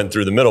trail that went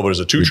through the middle, but it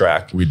was a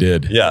 2-track. We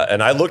did. Yeah.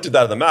 And I looked at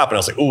that on the map, and I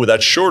was like, oh,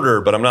 that's shorter,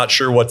 but I'm not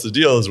sure what the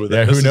deal is with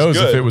it. Who knows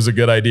if it was a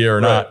good idea or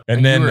not.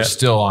 And then we were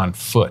still on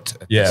foot.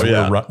 Yeah,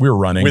 we were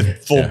running.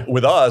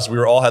 With us, we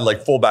all had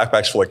like full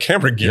backpacks full of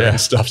camera gear and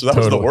stuff. So that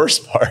was the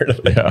worst part of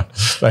it. Yeah.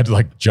 I had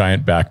like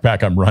giant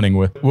backpack I'm running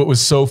with. What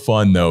was so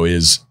fun though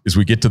is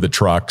we get to the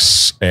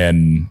trucks,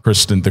 and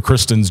the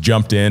Kristens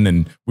jumped in,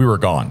 and we were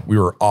gone. We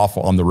were off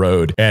on the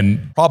road,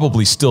 and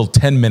probably still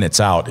 10 minutes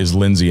out is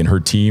Lindsay and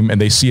her team.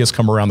 And they see us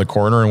come around the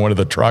corner in one of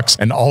the trucks,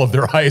 and all of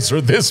their eyes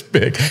are this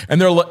big.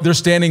 And they're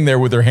standing there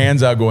with their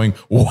hands out going,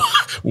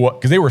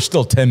 what? Because they were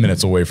still 10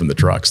 minutes away from the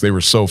trucks. They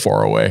were so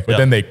far away. But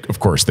then they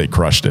crushed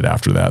it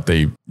after that.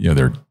 They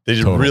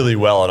did really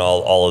well on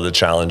all of the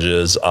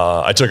challenges.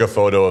 I took a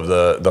photo of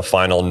the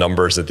final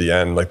numbers at the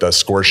end, like the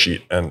score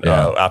sheet, and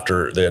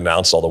after they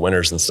announced all the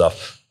winners and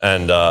stuff.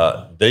 And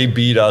they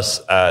beat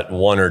us at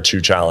 1 or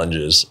 2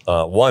 challenges.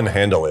 One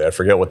handily. I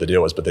forget what the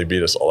deal was, but they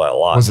beat us a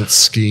lot. Was it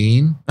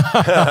skiing?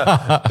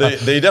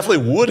 They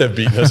definitely would have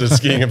beaten us at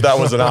skiing if that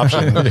was an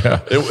option.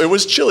 It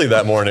was chilly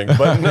that morning,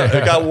 but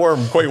it got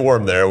quite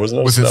warm there. Was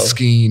it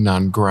skiing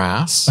on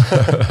grass?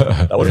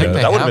 That would have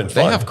been fun.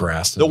 They have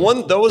grass. The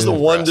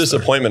one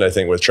disappointment I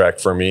think with Trek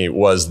for me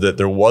was that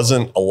there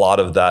wasn't a lot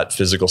of that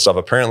physical stuff.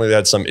 Apparently they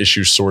had some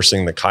issues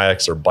sourcing the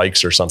kayaks or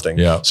bikes or something.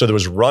 Yeah. So there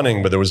was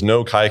running, but there was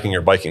no kayaking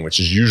or biking, which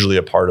is usually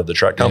a part of the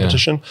Trek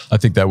competition. Yeah. I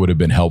think that would have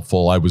been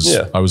helpful. I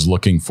was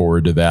looking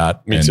forward to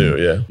that. Me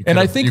too. Yeah. And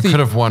I think you could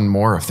have won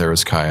more if there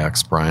was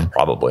kayaks, Bryon.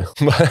 Probably.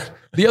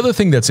 The other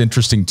thing that's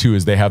interesting too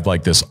is they have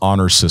like this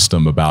honor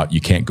system about you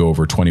can't go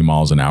over 20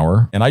 miles an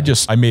hour. And I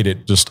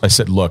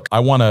said, look,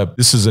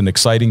 this is an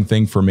exciting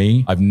thing for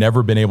me. I've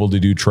never been able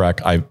to do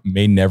Trek. I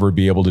may never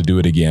be able to do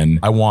it again.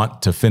 I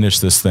want to finish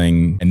this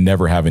thing and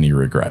never have any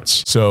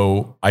regrets.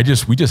 So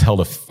we just held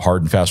a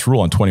hard and fast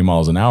rule on 20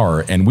 miles an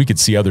hour, and we could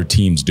see other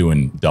teams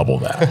doing double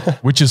that,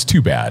 which is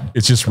too bad.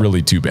 It's just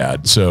really too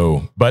bad.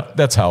 So, but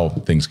that's how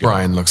things go.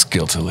 Bryon looks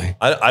guiltily.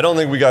 I don't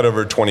think we got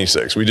over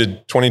 26. We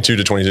did 22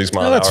 to 26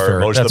 miles an hour.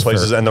 Fair. Most of the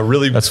places, and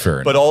that's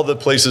fair. But all the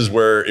places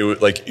where it was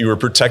like you were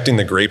protecting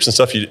the grapes and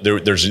stuff,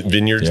 there's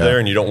vineyards there,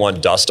 and you don't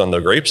want dust on the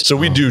grapes. So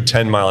we do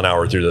 10 mile an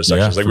hour through those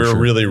sections. We were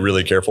really,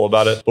 really careful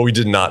about it, but we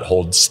did not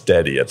hold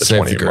steady at the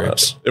 20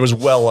 miles. It was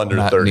well under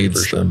Matt 30 for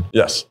sure. Them.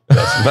 Yes.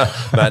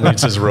 Matt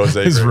needs his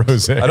rosé.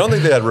 Rosé. I don't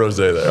think they had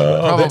rosé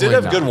there. They did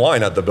have good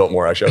wine at the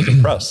Biltmore. Actually, I was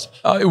impressed.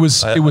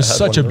 It was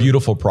such a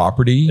beautiful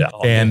property,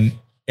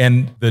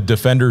 and the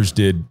Defenders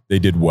did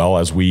well,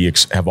 as we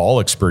have all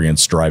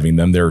experienced driving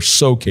them. They're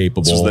so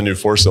capable. This is the new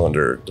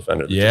 4-cylinder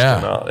Defender. That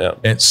just came out. Yeah.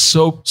 And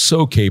so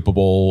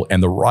capable,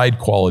 and the ride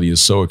quality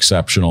is so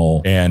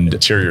exceptional. And the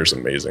interior is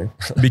amazing.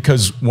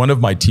 Because one of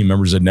my team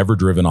members had never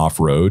driven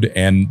off-road,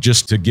 and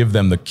just to give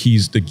them the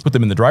keys, to put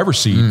them in the driver's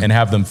seat and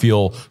have them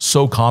feel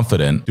so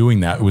confident doing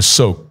that, it was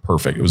so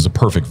perfect. It was the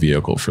perfect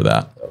vehicle for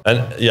that.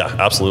 And yeah,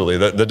 absolutely.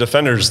 The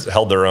Defenders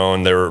held their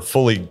own. They were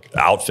fully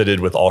outfitted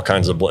with all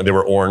kinds of, they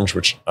were orange,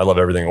 which I love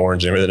everything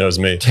orange. Anybody that knows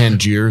me.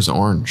 Tangiers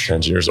orange.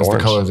 Tangiers That's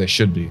orange. the color they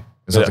should be.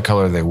 Is that the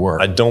color they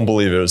were? I don't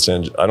believe it was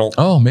Tangier. I don't.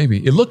 Oh,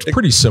 maybe. It looked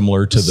pretty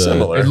similar to the.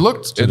 Similar. It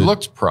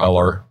looked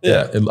proper.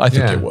 Yeah. I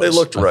think it was. They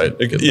looked right.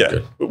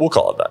 We'll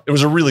call it that. It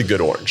was a really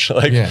good orange.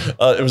 It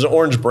was an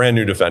orange brand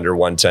new Defender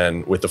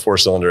 110 with the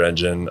 4-cylinder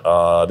engine.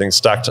 I think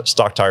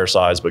stock tire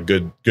size, but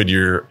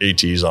Goodyear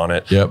ATs on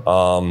it. Yep.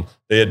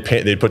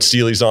 They put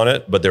Steelies on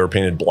it, but they were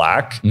painted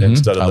black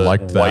instead of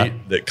the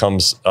white that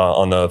comes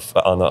on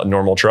the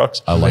normal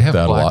trucks. I like that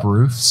a lot. Black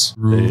roofs.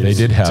 They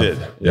did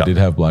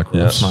have black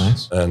roofs.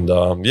 Nice. And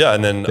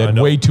then they had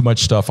way too much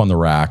stuff on the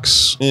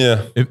racks.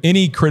 Yeah. If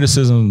any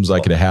criticisms I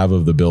could have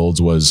of the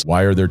builds was,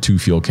 why are there 2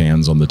 fuel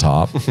cans on the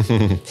top?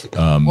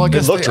 Well, I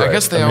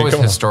guess they always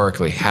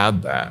historically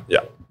had that. Yeah.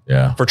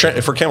 Yeah. For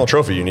Camel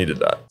Trophy, you needed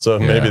that. So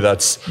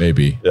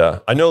maybe. Yeah.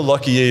 I know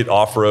Lucky 8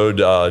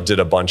 Off-Road did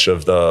a bunch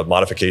of the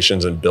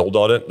modifications and build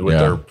on it with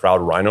their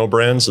Proud Rhino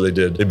brand. So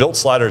they built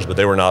sliders, but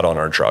they were not on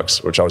our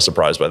trucks, which I was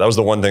surprised by. That was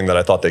the one thing that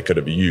I thought they could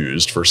have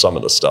used for some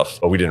of the stuff,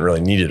 but we didn't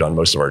really need it on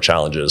most of our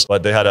challenges.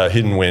 But they had a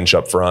hidden winch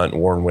up front,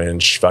 worn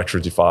winch,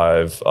 Factory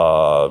 55.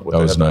 That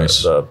was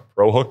nice. The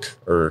Pro Hook,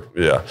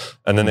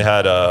 and then they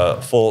had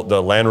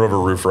the Land Rover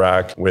roof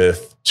rack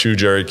with 2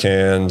 jerry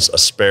cans, a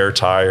spare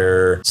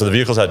tire. So the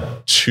vehicles had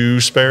 2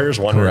 spares,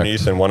 one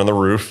underneath and one on the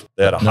roof.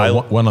 They had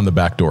one on the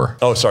back door.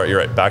 Oh, sorry, you're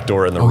right. Back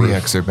door in the roof. Oh yeah,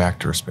 because they're back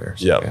door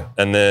spares. Yep. Yeah.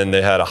 And then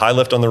they had a high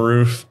lift on the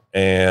roof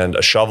and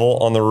a shovel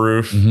on the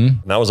roof.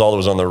 And that was all that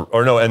was on the,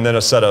 and then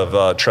a set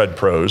of Tread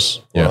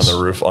Pros on the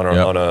roof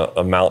on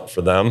a mount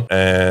for them.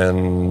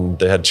 And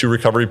they had 2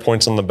 recovery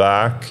points on the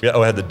back. Yeah,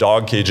 I had the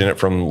dog cage in it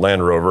from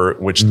Land Rover,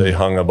 which they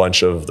hung a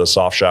bunch of the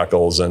soft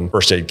shackles and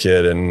first aid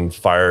kit and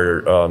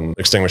fire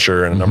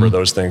extinguisher and a number of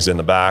those things in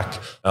the back.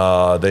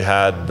 They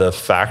had the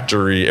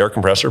factory air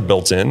compressor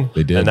built in.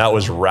 They did. And that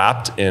was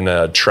wrapped in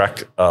a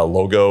Trek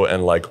logo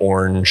and like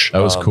orange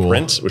that was cool.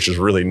 print, which is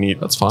really neat.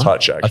 That's fun.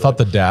 Touch, actually. I thought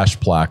the dash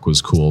plaque was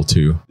cool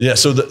too. Yeah,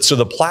 so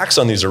the plaques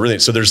on these are really,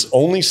 so there's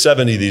only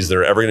 70 of these that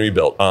are ever going to be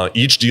built.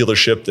 Each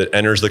dealership that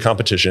enters the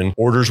competition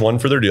orders one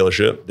for their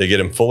dealership. They get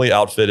them fully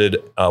outfitted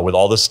with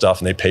all this stuff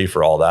and they pay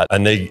for all that.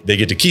 And they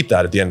get to keep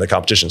that at the end of the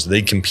competition. So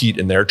they compete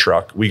in their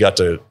truck. We got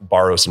to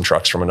borrow some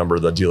trucks from a number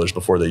of the dealers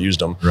before they used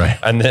them. Right.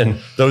 And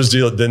then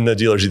the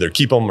dealers either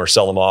keep them or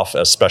sell them off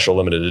as special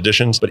limited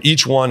editions. But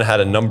each one had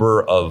a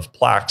number of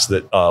plaques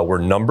that were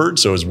numbered.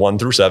 So it was 1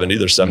 through 70.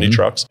 There's 70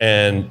 trucks.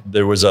 And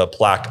there was a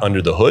plaque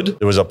under the hood.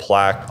 There was a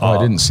plaque. Oh,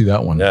 I didn't see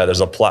that one. Yeah,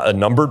 there's a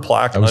numbered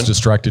plaque. I was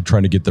distracted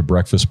trying to get the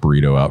breakfast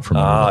burrito out from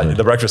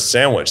the breakfast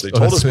sandwich. They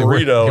told us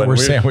burrito. They were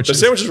sandwiches. The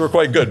sandwiches were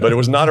quite good, but it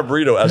was not a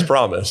burrito as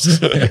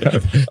promised.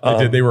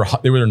 They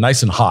were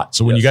nice and hot.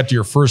 So when you got to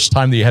your first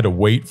time that you had to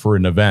wait for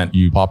an event,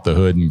 you popped the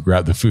hood and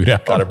grabbed the food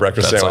out. Got a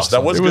breakfast sandwich.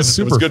 Awesome.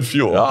 It was good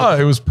fuel. Oh,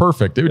 it was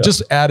perfect. It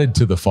just added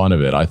to the fun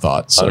of it, I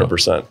thought. So.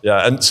 100%.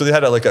 Yeah. And so they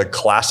had a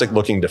classic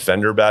looking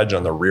Defender badge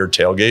on the rear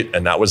tailgate,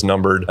 and that was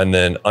numbered. And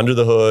then under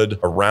the hood,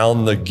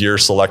 around the gear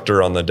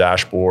selector on the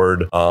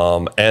dashboard,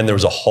 and there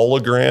was a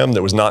hologram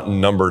that was not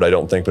numbered, I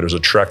don't think, but it was a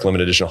Trek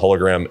limited edition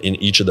hologram in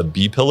each of the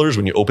B pillars.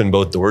 When you open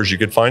both doors, you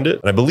could find it.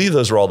 And I believe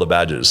those were all the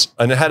badges.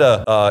 And it had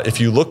if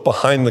you look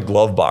behind the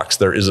glove box,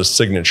 there is a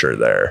signature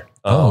there.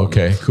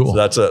 Okay, cool. So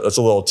that's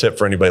a little tip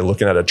for anybody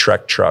looking at a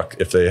Trek truck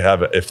if they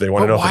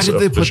want to know. Why did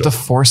they put the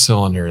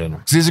 4-cylinder in?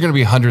 Because these are going to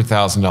be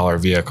 $100,000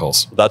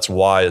 vehicles. That's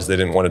why is they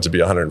didn't want it to be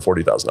a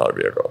 $140,000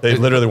 vehicle. They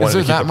literally wanted to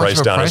keep the price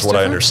down, is what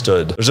I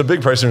understood. There's a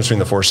big price difference between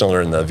the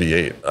 4-cylinder and the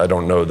V8. I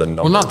don't know the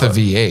number. Well, not the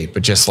V8,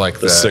 but just like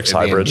the 6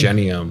 hybrid. The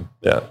Ingenium.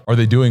 Yeah. Are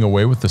they doing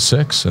away with the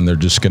 6 and they're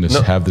just going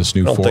to have this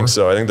new 4? I don't think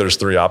so. I think there's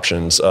 3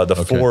 options.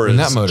 The 4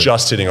 is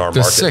just hitting our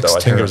market, though. I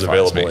think it was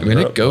available. I mean,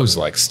 it goes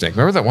like stink.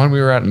 Remember that one we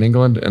were at in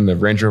England and the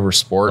Range Rover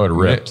Sport? Oh, it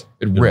ripped.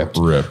 It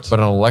ripped. But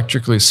an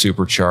electrically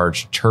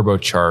supercharged,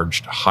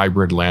 turbocharged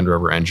hybrid Land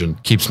Rover engine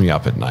keeps me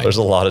up at night. There's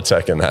a lot of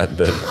tech in that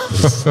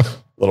is a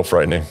little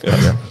frightening.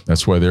 Yeah.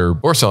 That's why they're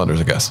 4-cylinders,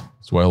 I guess.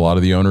 That's why a lot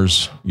of the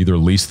owners either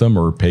lease them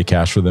or pay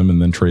cash for them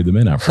and then trade them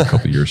in after a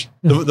couple of years.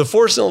 The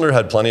 4-cylinder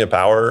had plenty of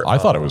power. I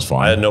thought it was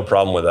fine. I had no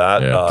problem with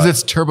that. Because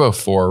it's Turbo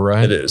 4,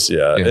 right? It is,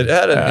 yeah. It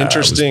had an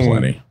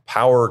interesting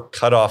power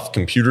cutoff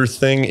computer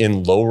thing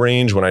in low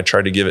range when I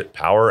tried to give it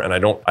power. And I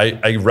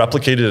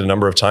replicated it a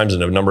number of times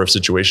in a number of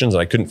situations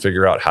and I couldn't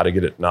figure out how to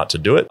get it not to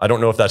do it. I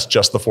don't know if that's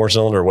just the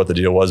 4-cylinder or what the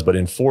deal was, but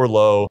in 4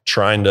 low,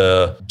 trying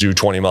to do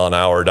 20 mile an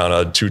hour down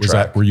a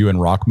 2-track. Were you in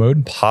rock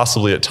mode?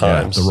 Possibly at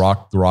times. Yeah,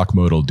 the rock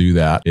mode will do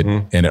that.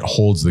 And it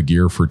holds the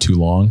gear for too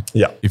long.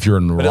 Yeah. If you're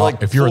in the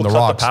rock, if you're in the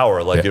rocks, the power,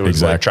 it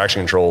was like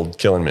traction control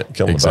killing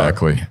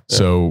exactly. the power. Yeah.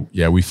 So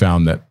we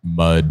found that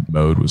mud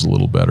mode was a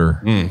little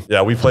better.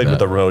 Yeah, we played with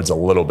the modes a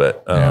little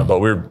bit, but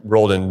we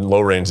rolled in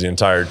low range the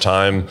entire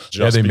time.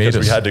 Just because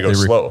we had to go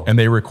slow, and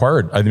they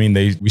required. I mean,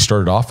 we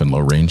started off in low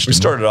range. We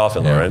started off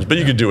in low range, but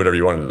you could do whatever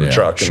you wanted in the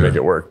truck and make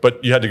it work.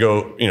 But you had to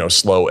go,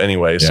 slow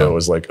anyway. So it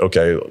was like,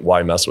 okay,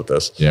 why mess with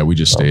this? Yeah, we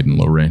just stayed in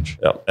low range.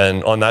 Yeah,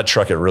 and on that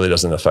truck, it really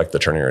doesn't affect the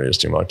turning similarities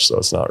too much. So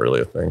it's not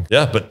really a thing.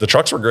 Yeah, but the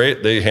trucks were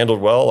great. They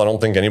handled well. I don't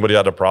think anybody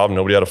had a problem.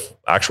 Nobody had an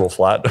actual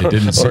flat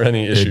or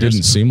any issues. It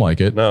didn't seem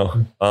like it.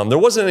 No. There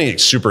wasn't any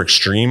super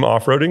extreme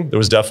off-roading. There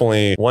was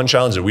definitely one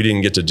challenge that we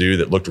didn't get to do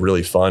that looked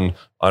really fun.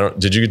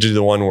 Did you do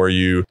the one where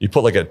you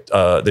put like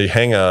they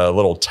hang a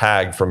little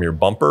tag from your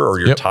bumper or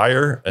your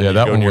tire? And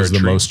that one was the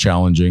most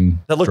challenging.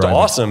 That looked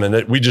awesome.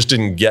 And we just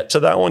didn't get to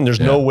that one. There's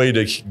no way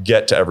to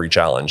get to every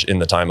challenge in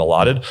the time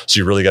allotted. So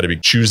you really got to be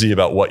choosy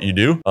about what you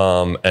do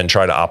and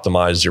try to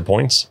optimize your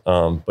points.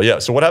 But yeah,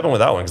 so what happened with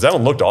that one? Because that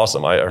one looked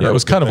awesome. I heard it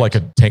was kind of like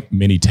a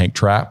mini tank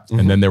trap. Mm-hmm.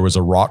 And then there was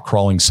a rock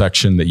crawling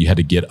section that you had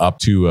to get up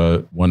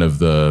to one of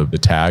the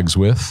tags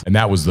with. And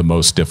that was the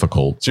most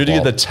difficult. So you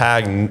had to get the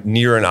tag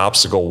near an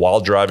obstacle while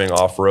driving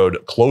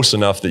off-road close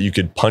enough that you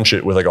could punch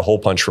it with like a hole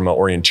punch from an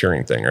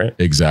orienteering thing, right?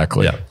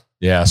 Exactly.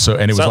 Yeah. So,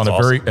 and it was on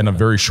a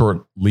very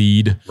short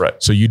lead. Right.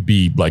 So you'd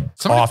be like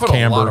off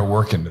camber. A lot of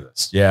work into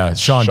this. Yeah.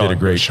 Sean did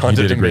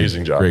an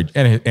amazing job.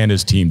 And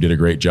his team did a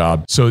great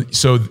job. So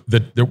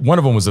the one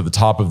of them was at the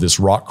top of this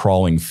rock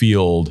crawling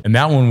field. And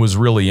that one was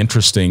really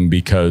interesting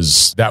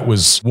because that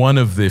was one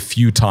of the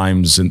few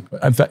times, and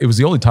in fact, it was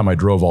the only time I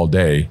drove all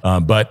day.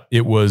 But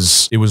it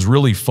was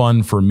really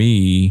fun for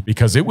me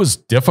because it was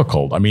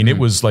difficult. I mean, it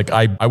was like,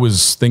 I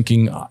was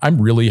thinking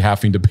I'm really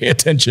having to pay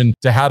attention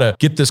to how to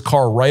get this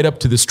car right up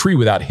to this tree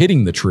without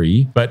hitting the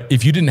tree. But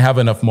if you didn't have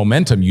enough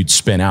momentum, you'd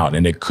spin out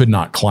and it could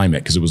not climb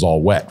it because it was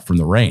all wet from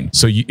the rain.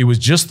 So it was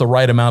just the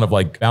right amount of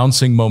like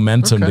bouncing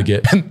momentum to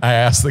get. And I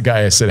asked the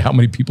guy, I said, how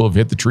many people have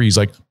hit the tree? He's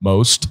like,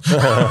 most.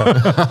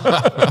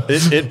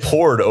 It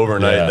poured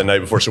overnight the night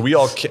before. So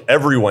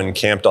everyone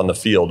camped on the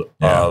field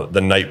the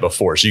night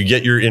before. So you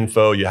get your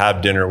info, you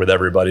have dinner with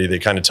everybody. They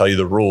kind of tell you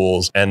the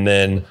rules. And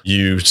then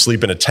you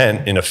sleep in a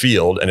tent in a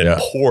field and it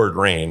poured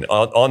rain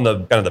on the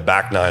kind of the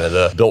back nine of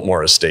the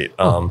Biltmore estate.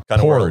 Kind of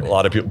poured. A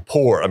lot of people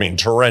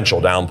torrential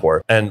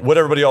downpour. And what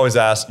everybody always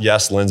asks,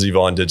 yes, Lindsey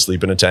Vaughn did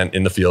sleep in a tent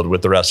in the field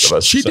with the rest of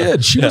us. She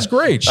did. She was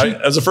great.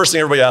 That was the first thing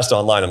everybody asked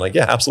online. I'm like,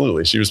 yeah,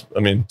 absolutely. She was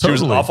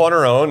off on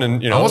her own.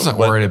 And, I wasn't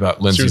worried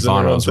about Lindsey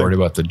Vaughn. I was worried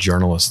about the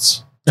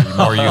journalists.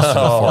 More used to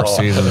the Four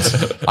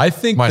Seasons. I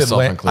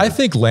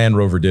think Land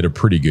Rover did a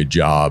pretty good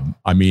job.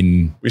 I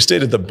mean, we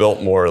stayed at the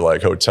Biltmore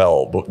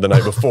hotel the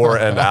night before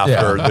and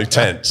after the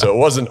tent, so it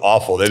wasn't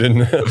awful. They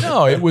didn't.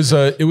 No, it was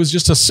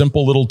just a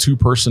simple little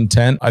 2-person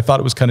tent. I thought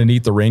it was kind of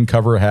neat. The rain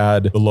cover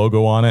had the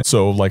logo on it,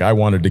 so I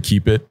wanted to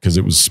keep it because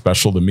it was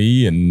special to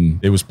me,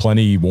 and it was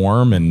plenty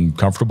warm and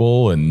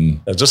comfortable.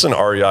 And just an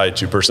REI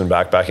 2-person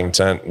backpacking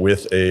tent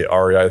with a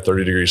REI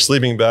 30-degree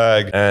sleeping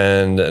bag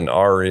and an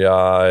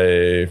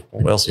REI.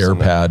 Air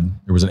pad.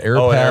 There was an air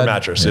pad. Oh, an air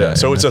mattress. Yeah.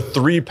 So it's a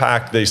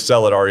 3-pack they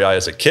sell at REI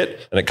as a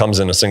kit, and it comes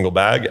in a single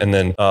bag. And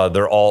then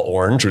they're all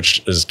orange,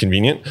 which is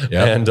convenient.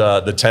 Yep. And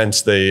the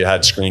tents they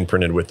had screen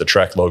printed with the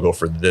Trek logo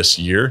for this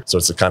year. So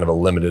it's a kind of a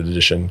limited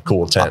edition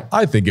cool tent.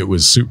 I think it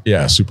was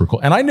super cool.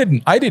 And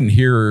I didn't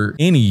hear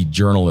any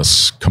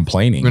journalists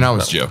complaining. I mean, I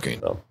was joking.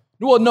 No.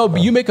 Well, no, but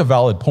you make a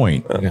valid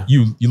point. Yeah.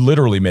 You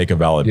literally make a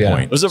valid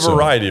point. There's a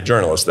variety of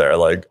journalists there,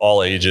 like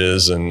all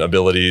ages and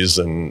abilities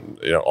and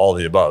all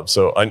the above.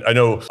 So I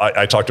know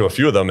I talked to a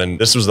few of them, and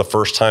this was the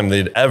first time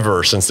they'd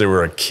ever, since they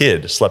were a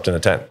kid, slept in a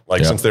tent.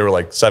 Since they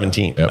were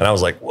 17. Yep. And I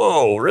was like,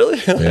 whoa, really?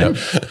 Yep.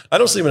 I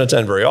don't sleep in a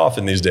tent very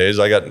often these days.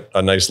 I got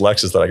a nice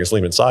Lexus that I can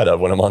sleep inside of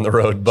when I'm on the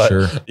road. But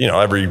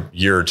every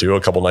year or two,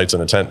 a couple nights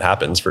in a tent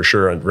happens for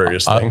sure, and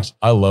various things.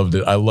 I loved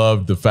it. I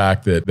loved the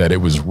fact that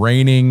it was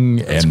raining.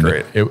 That's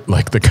great.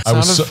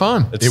 Sounded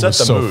fun. It set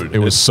the mood. It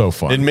was so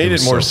fun. It made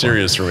it more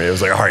serious for me. It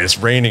was like, all right, it's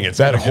raining. It's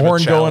that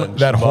horn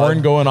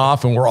going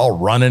off, and we're all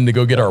running to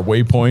go get our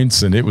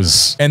waypoints. And it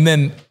was, and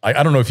then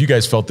I don't know if you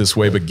guys felt this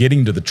way, but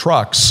getting to the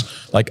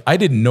trucks, I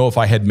didn't know if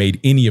I had made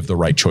any of the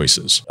right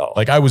choices. Oh.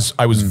 I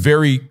was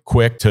very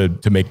quick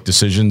to make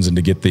decisions and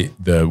to get the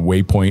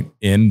waypoint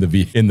in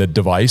the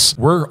device.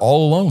 We're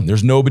all alone.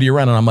 There's nobody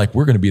around, and I'm like, this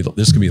is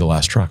gonna be the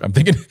last truck.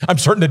 I'm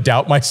starting to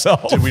doubt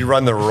myself. Did we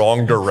run the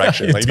wrong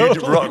direction?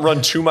 Totally. You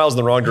run 2 miles in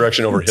the wrong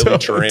direction over hilly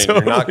terrain.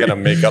 You're not going to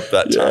make up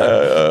that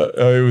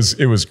time.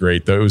 It was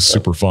great though. It was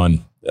super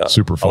fun. Yeah.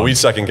 Super fun. We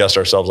second guessed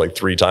ourselves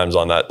 3 times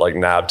on that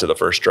nav to the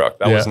first truck.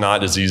 That was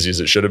not as easy as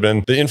it should have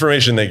been. The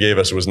information they gave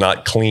us was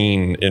not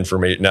clean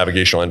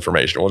navigational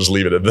information. We'll just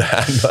leave it at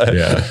that.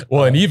 But,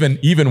 well, and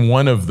even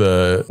one of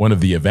the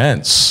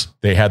events,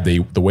 they had the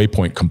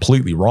waypoint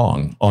completely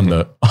wrong on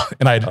the,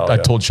 and I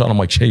told Sean, I'm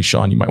like, hey,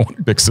 Sean, you might want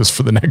to fix this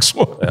for the next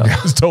one. Yeah.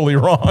 It was totally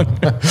wrong.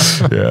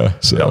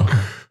 So.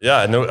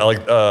 Yeah. And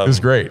it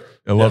was great.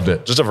 I loved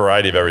it. Just a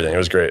variety of everything. It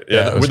was great.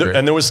 Yeah.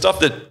 And there was stuff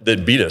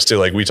that beat us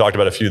too. We talked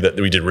about a few that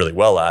we did really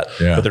well at.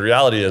 Yeah. But the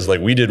reality is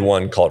we did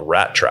one called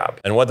Rat Trap.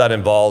 And what that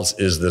involves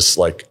is this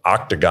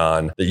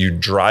octagon that you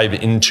drive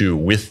into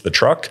with the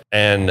truck.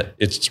 And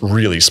it's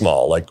really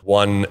small,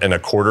 1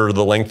 1/4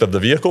 the length of the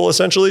vehicle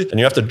essentially. And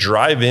you have to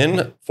drive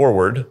in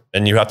forward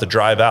and you have to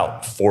drive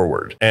out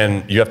forward.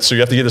 And you have to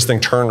get this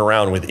thing turned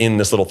around within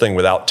this little thing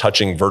without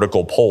touching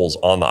vertical poles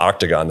on the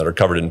octagon that are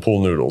covered in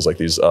pool noodles,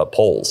 these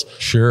poles.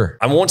 Sure.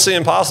 I won't say say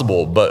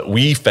impossible, but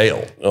we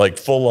failed, like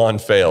full on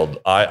failed.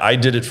 I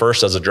did it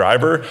first as a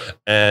driver,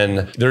 and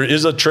there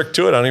is a trick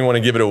to it. I don't even want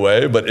to give it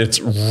away, but it's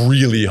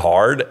really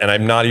hard. And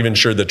I'm not even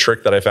sure the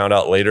trick that I found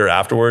out later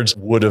afterwards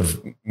would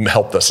have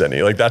helped us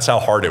any. Like that's how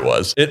hard it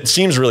was. It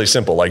seems really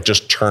simple, like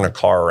just turn a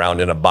car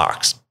around in a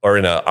box or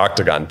in an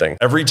octagon thing.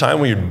 Every time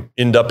we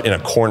end up in a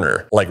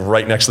corner, like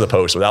right next to the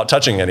post without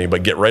touching any,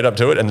 but get right up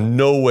to it and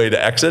no way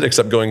to exit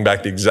except going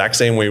back the exact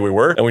same way we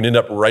were. And we'd end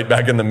up right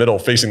back in the middle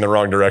facing the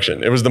wrong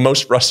direction. It was the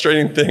most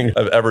frustrating thing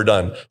I've ever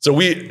done. So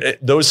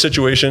those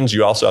situations,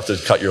 you also have to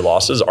cut your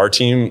losses. Our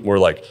team were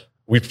like,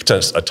 we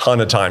spent a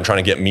ton of time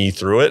trying to get me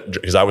through it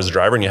because I was a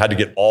driver and you had to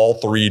get all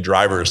 3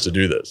 drivers to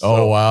do this.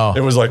 Oh, wow.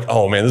 It was like,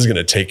 oh man, this is going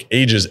to take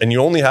ages. And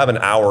you only have an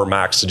hour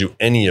max to do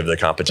any of the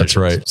competitions.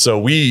 That's right. So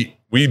we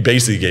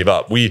basically gave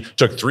up. We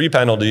took 3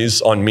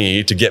 penalties on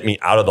me to get me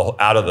out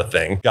of the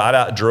thing, got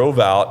out, drove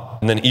out,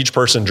 and then each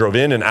person drove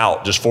in and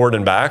out, just forward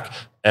and back.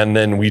 And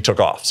then we took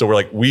off. So we're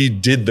like, we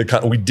did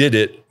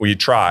it. We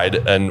tried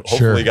and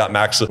hopefully got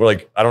max. We're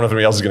like, I don't know if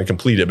anybody else is going to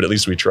complete it, but at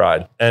least we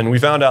tried. And we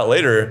found out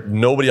later,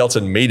 nobody else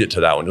had made it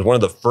to that one. It was one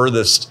of the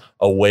furthest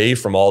away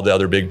from all the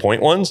other big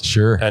point ones.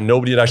 Sure. And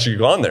nobody had actually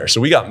gone there.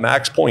 So we got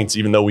max points,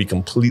 even though we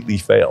completely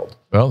failed.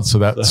 Well, so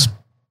that's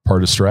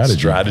part of strategy.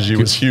 Strategy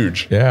was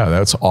huge. Yeah,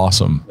 that's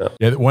awesome.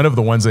 Yeah, one of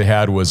the ones they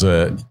had was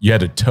you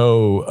had to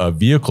tow a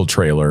vehicle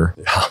trailer,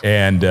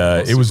 and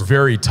it was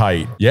very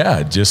tight.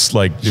 Yeah, just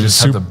like you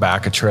just have to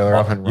back a trailer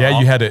up and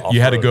you had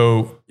to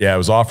go. Yeah, it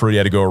was off-road. You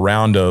had to go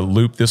around a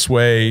loop this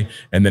way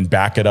and then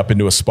back it up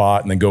into a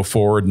spot and then go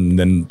forward and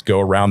then go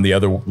around the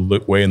other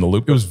way in the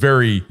loop. It was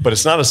very... But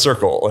it's not a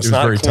circle. It's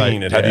not clean.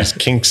 Tight. It had these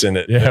kinks in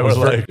it. Yeah, it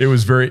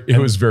was very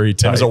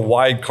tight. It was a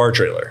wide car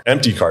trailer,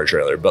 empty car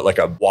trailer, but like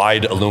a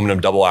wide aluminum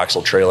double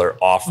axle trailer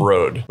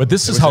off-road. But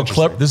this is how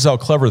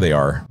clever they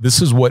are. This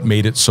is what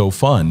made it so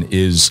fun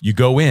is you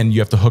go in,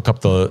 you have to hook up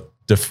the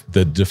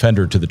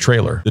Defender to the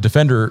trailer.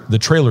 The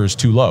trailer is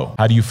too low.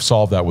 How do you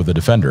solve that with a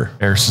Defender?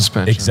 Air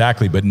suspension.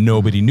 Exactly, but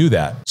nobody knew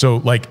that. So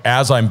like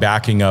as I'm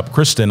backing up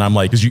Kristen, I'm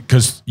like,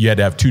 because you had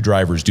to have 2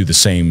 drivers do the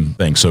same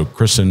thing. So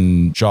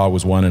Kristen Shaw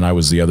was one and I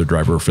was the other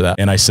driver for that.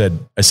 And I said,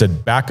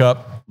 back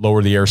up,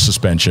 lower the air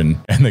suspension.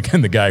 And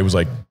the guy was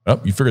like, oh,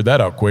 you figured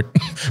that out quick.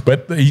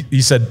 But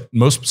he said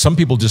some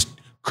people just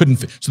couldn't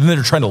fit. So then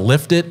they're trying to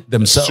lift it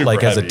themselves,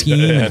 like as a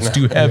team, and it's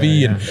too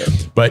heavy.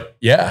 But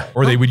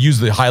or they would use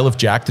the high lift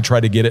jack to try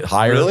to get it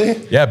higher.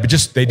 Really? Yeah, but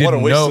just they didn't know.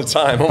 What a waste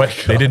of time.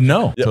 They didn't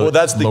know. Yeah, well,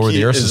 that's the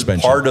key. Is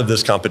part of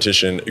this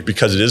competition,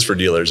 because it is for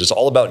dealers. It's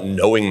all about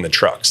knowing the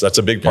trucks. That's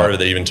a big part of it.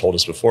 They even told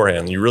us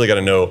beforehand. You really got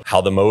to know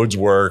how the modes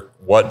work,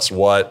 what's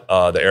what,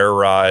 the air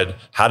ride,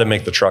 how to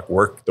make the truck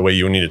work the way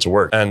you need it to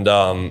work. And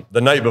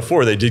the night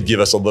before, they did give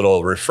us a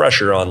little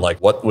refresher on like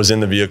what was in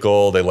the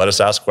vehicle. They let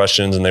us ask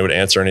questions and they would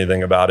answer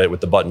anything about it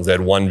with the buttons. They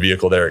had one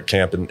vehicle there at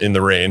camp in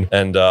the rain,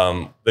 and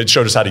they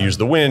showed us how to use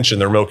the winch and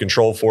the remote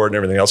control for it and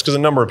everything else, because a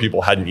number of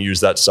people hadn't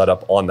used that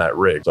setup on that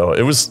rig. So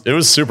it was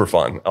super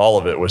fun. All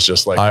of it was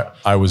just like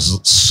I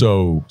was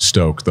so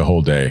stoked the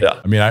whole day.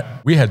 Yeah. I mean,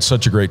 we had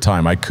such a great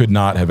time. I could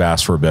not have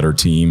asked for a better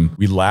team.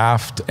 We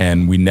laughed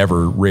and we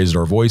never raised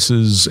our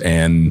voices,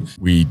 and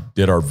we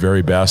did our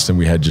very best, and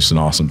we had just an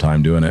awesome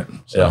time doing it.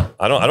 So. Yeah,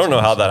 I don't know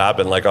how that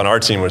happened. Like on our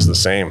team was the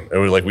same. It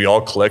was like we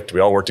all clicked.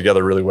 We all worked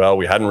together really well.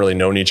 We hadn't really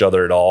known each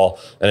other at all,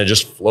 and it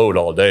just flowed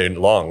all day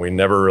long. We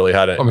never really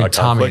had a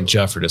Tommy and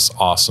Jeff are just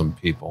awesome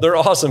people. They're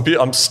awesome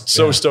people. I'm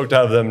so stoked to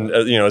have them,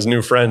 as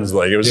new friends.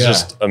 Like it was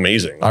just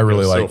amazing. I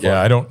really like.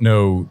 I don't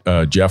know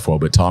Jeff well,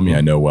 but Tommy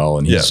I know well,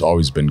 and he's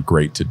always been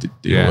great to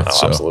deal with.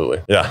 So.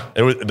 Absolutely. Yeah,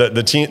 it was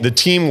the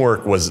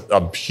teamwork was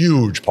a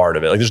huge part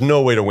of it. Like there's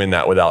no way to win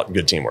that without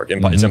good teamwork.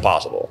 It's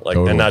impossible. Like,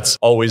 and that's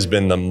always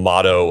been the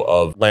motto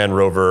of Land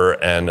Rover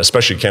and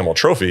especially Camel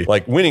Trophy.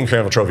 Like winning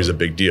Camel Trophy is a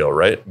big deal,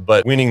 right?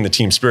 But winning the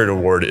Team Spirit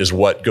Award is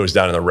what goes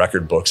down in the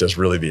record books as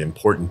really the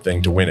important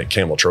thing to win at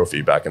Camel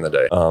Trophy back in the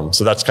day.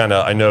 So that's kind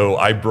of, I know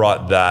I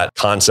brought that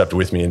concept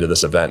with me into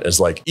this event, is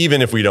like,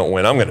 even if we don't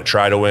win, I'm going to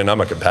try to win.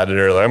 I'm a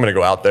competitor. Like, I'm going to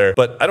go out there,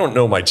 but I don't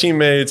know my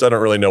teammates. I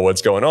don't really know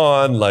what's going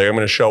on. Like I'm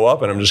going to show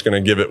up and I'm just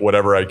going to give it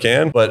whatever I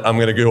can, but I'm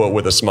going to go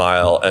with a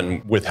smile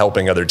and with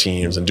helping other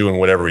teams and doing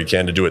whatever we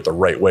can to do it the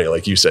right way.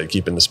 Like you said,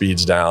 keeping the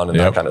speeds down and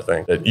that kind of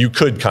thing. That you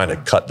could kind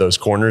of cut those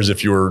corners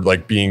if you were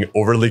like being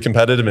overly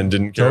competitive and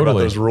didn't care about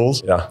those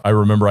rules. Yeah. I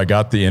remember I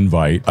got the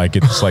invite. I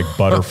get this like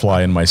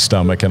butterfly in my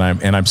stomach, and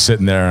I'm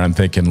sitting there and I'm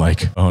thinking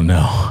like, oh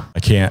no, I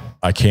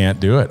can't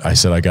do it. I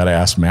said, I got to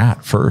ask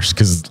Matt first.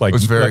 Cause like, it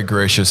was very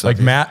gracious. Like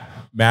Matt,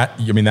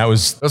 I mean, that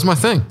was my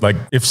thing. Like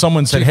if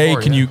someone said, hey,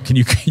 can you,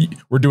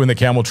 we're doing the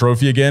Camel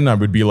Trophy again, I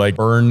would be like,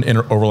 burn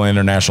Overland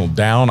International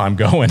down. I'm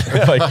going.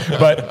 Like,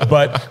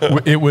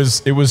 but it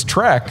was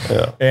Trek.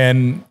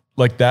 And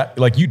like that,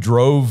 like you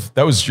drove,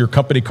 that was your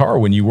company car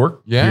when you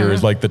worked here,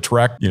 is like the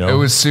Trek, you know. It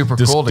was super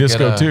cool to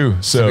disco get too.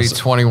 So to be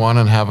 21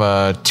 and have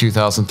a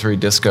 2003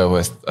 disco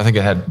with, I think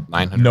it had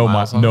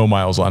 900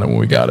 miles on it when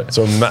we got it.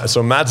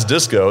 So Matt's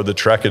Disco, the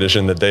Trek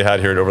edition that they had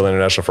here at Overland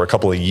International for a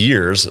couple of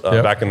years,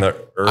 back in the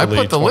early 2010,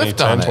 I put the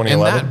lift on it in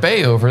that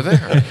bay over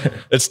there.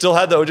 It still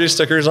had the OJ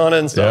stickers on it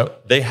and stuff.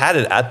 Yep. They had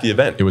it at the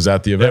event. It was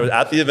at the event. It was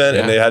at the event,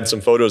 and they had some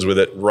photos with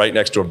it right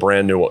next to a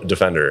brand new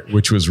Defender,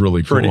 which was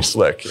really cool. Pretty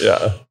slick.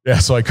 Yeah. Yeah.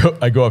 So I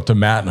go up to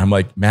Matt and I'm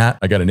like, Matt,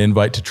 I got an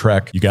invite to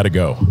Trek. You got to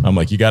go. I'm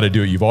like, you got to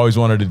do it. You've always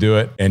wanted to do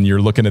it. And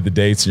you're looking at the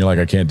dates and you're like,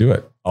 I can't do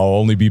it. I'll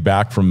only be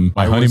back from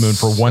my honeymoon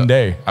for 1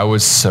 day. I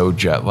was so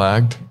jet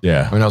lagged.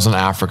 Yeah. I mean, I was in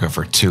Africa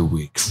for 2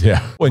 weeks.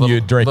 Yeah. When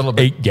you drank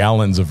 8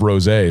 gallons of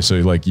rosé. So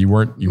like you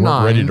weren't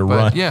ready to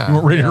run. Yeah. You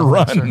weren't ready to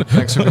run.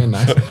 Thanks for being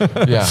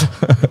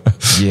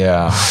nice.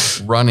 Yeah.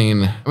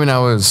 Running. I mean, I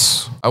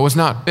was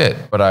not fit,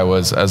 but I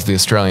was, as the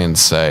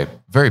Australians say,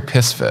 very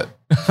piss fit.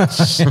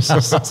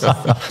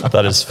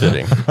 That is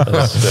fitting.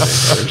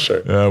 For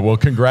sure. Well,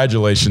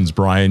 congratulations,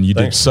 Bryon. You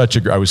did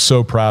I was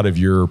so proud of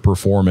your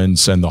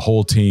performance and the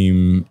whole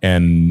team,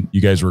 and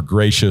you guys were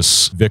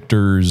gracious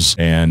victors,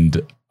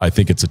 and I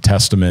think it's a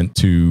testament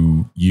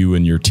to you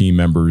and your team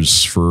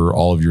members for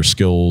all of your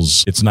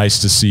skills. It's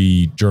nice to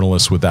see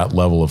journalists with that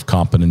level of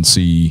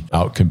competency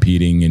out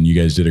competing, and you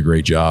guys did a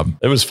great job.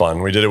 It was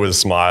fun. We did it with a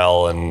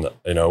smile, and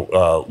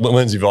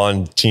Lindsey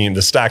Vaughn team,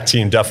 the Stack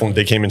team, definitely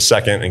they came in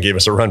second and gave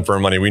us a run for our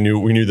money. We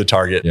knew the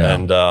target,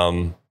 and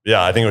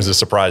I think it was a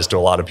surprise to a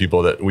lot of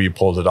people that we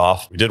pulled it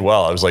off. We did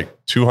well. It was like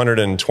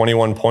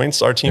 221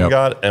 points our team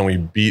got, and we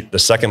beat the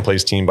second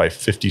place team by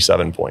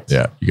 57 points.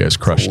 Yeah, you guys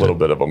crushed a little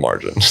bit of a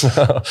margin.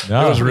 It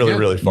was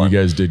really fun. You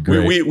guys did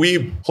great.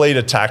 We played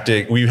a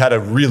tactic. We had a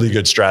really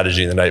good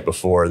strategy the night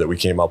before that we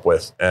came up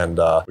with, and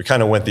we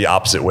kind of went the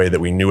opposite way that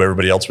we knew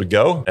everybody else would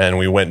go, and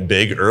we went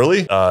big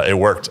early. It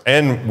worked,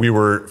 and we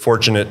were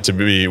fortunate to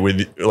be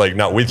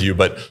not with you,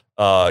 but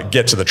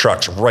get to the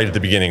trucks right at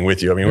the beginning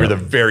with you. I mean, we were the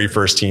very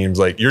first teams.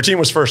 Like your team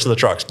was first to the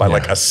trucks by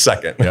like a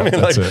second. Yeah, I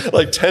mean,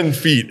 like 10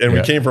 feet, and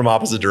we came from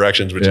opposite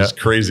directions, which is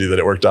crazy that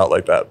it worked out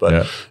like that.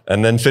 But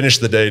and then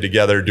finished the day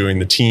together doing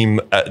the team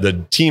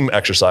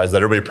exercise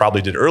that everybody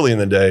probably did early in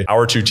the day.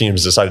 Our two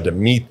teams decided to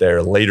meet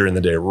there later in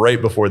the day, right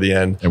before the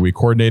end, and we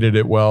coordinated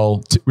it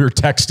well. We were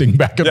texting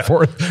back and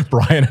forth,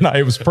 Bryon and I.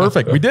 It was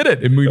perfect. We did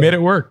it, and we made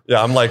it work.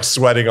 Yeah, I'm like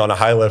sweating on a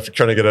high lift,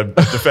 trying to get a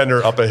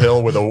Defender up a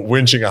hill with a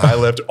winching a high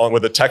lift on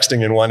with a texting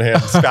in one hand.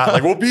 Scott,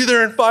 like, we'll be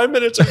there in 5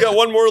 minutes. We got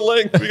one more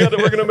length. We're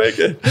going to make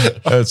it.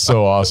 That's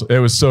so awesome. It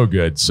was so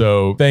good.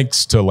 So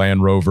thanks to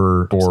Land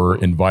Rover for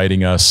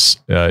inviting us.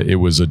 It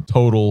was a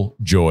total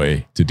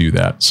joy to do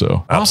that.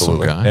 So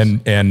absolutely.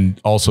 And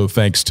also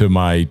thanks to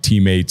my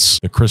teammates,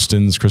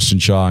 Kristen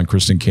Shaw and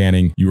Kristen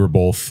Canning. You were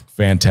both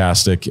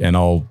fantastic, and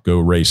I'll go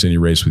race any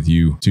race with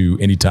you to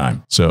any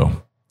time.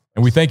 So,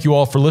 and we thank you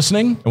all for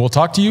listening, and we'll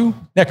talk to you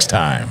next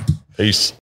time. Peace.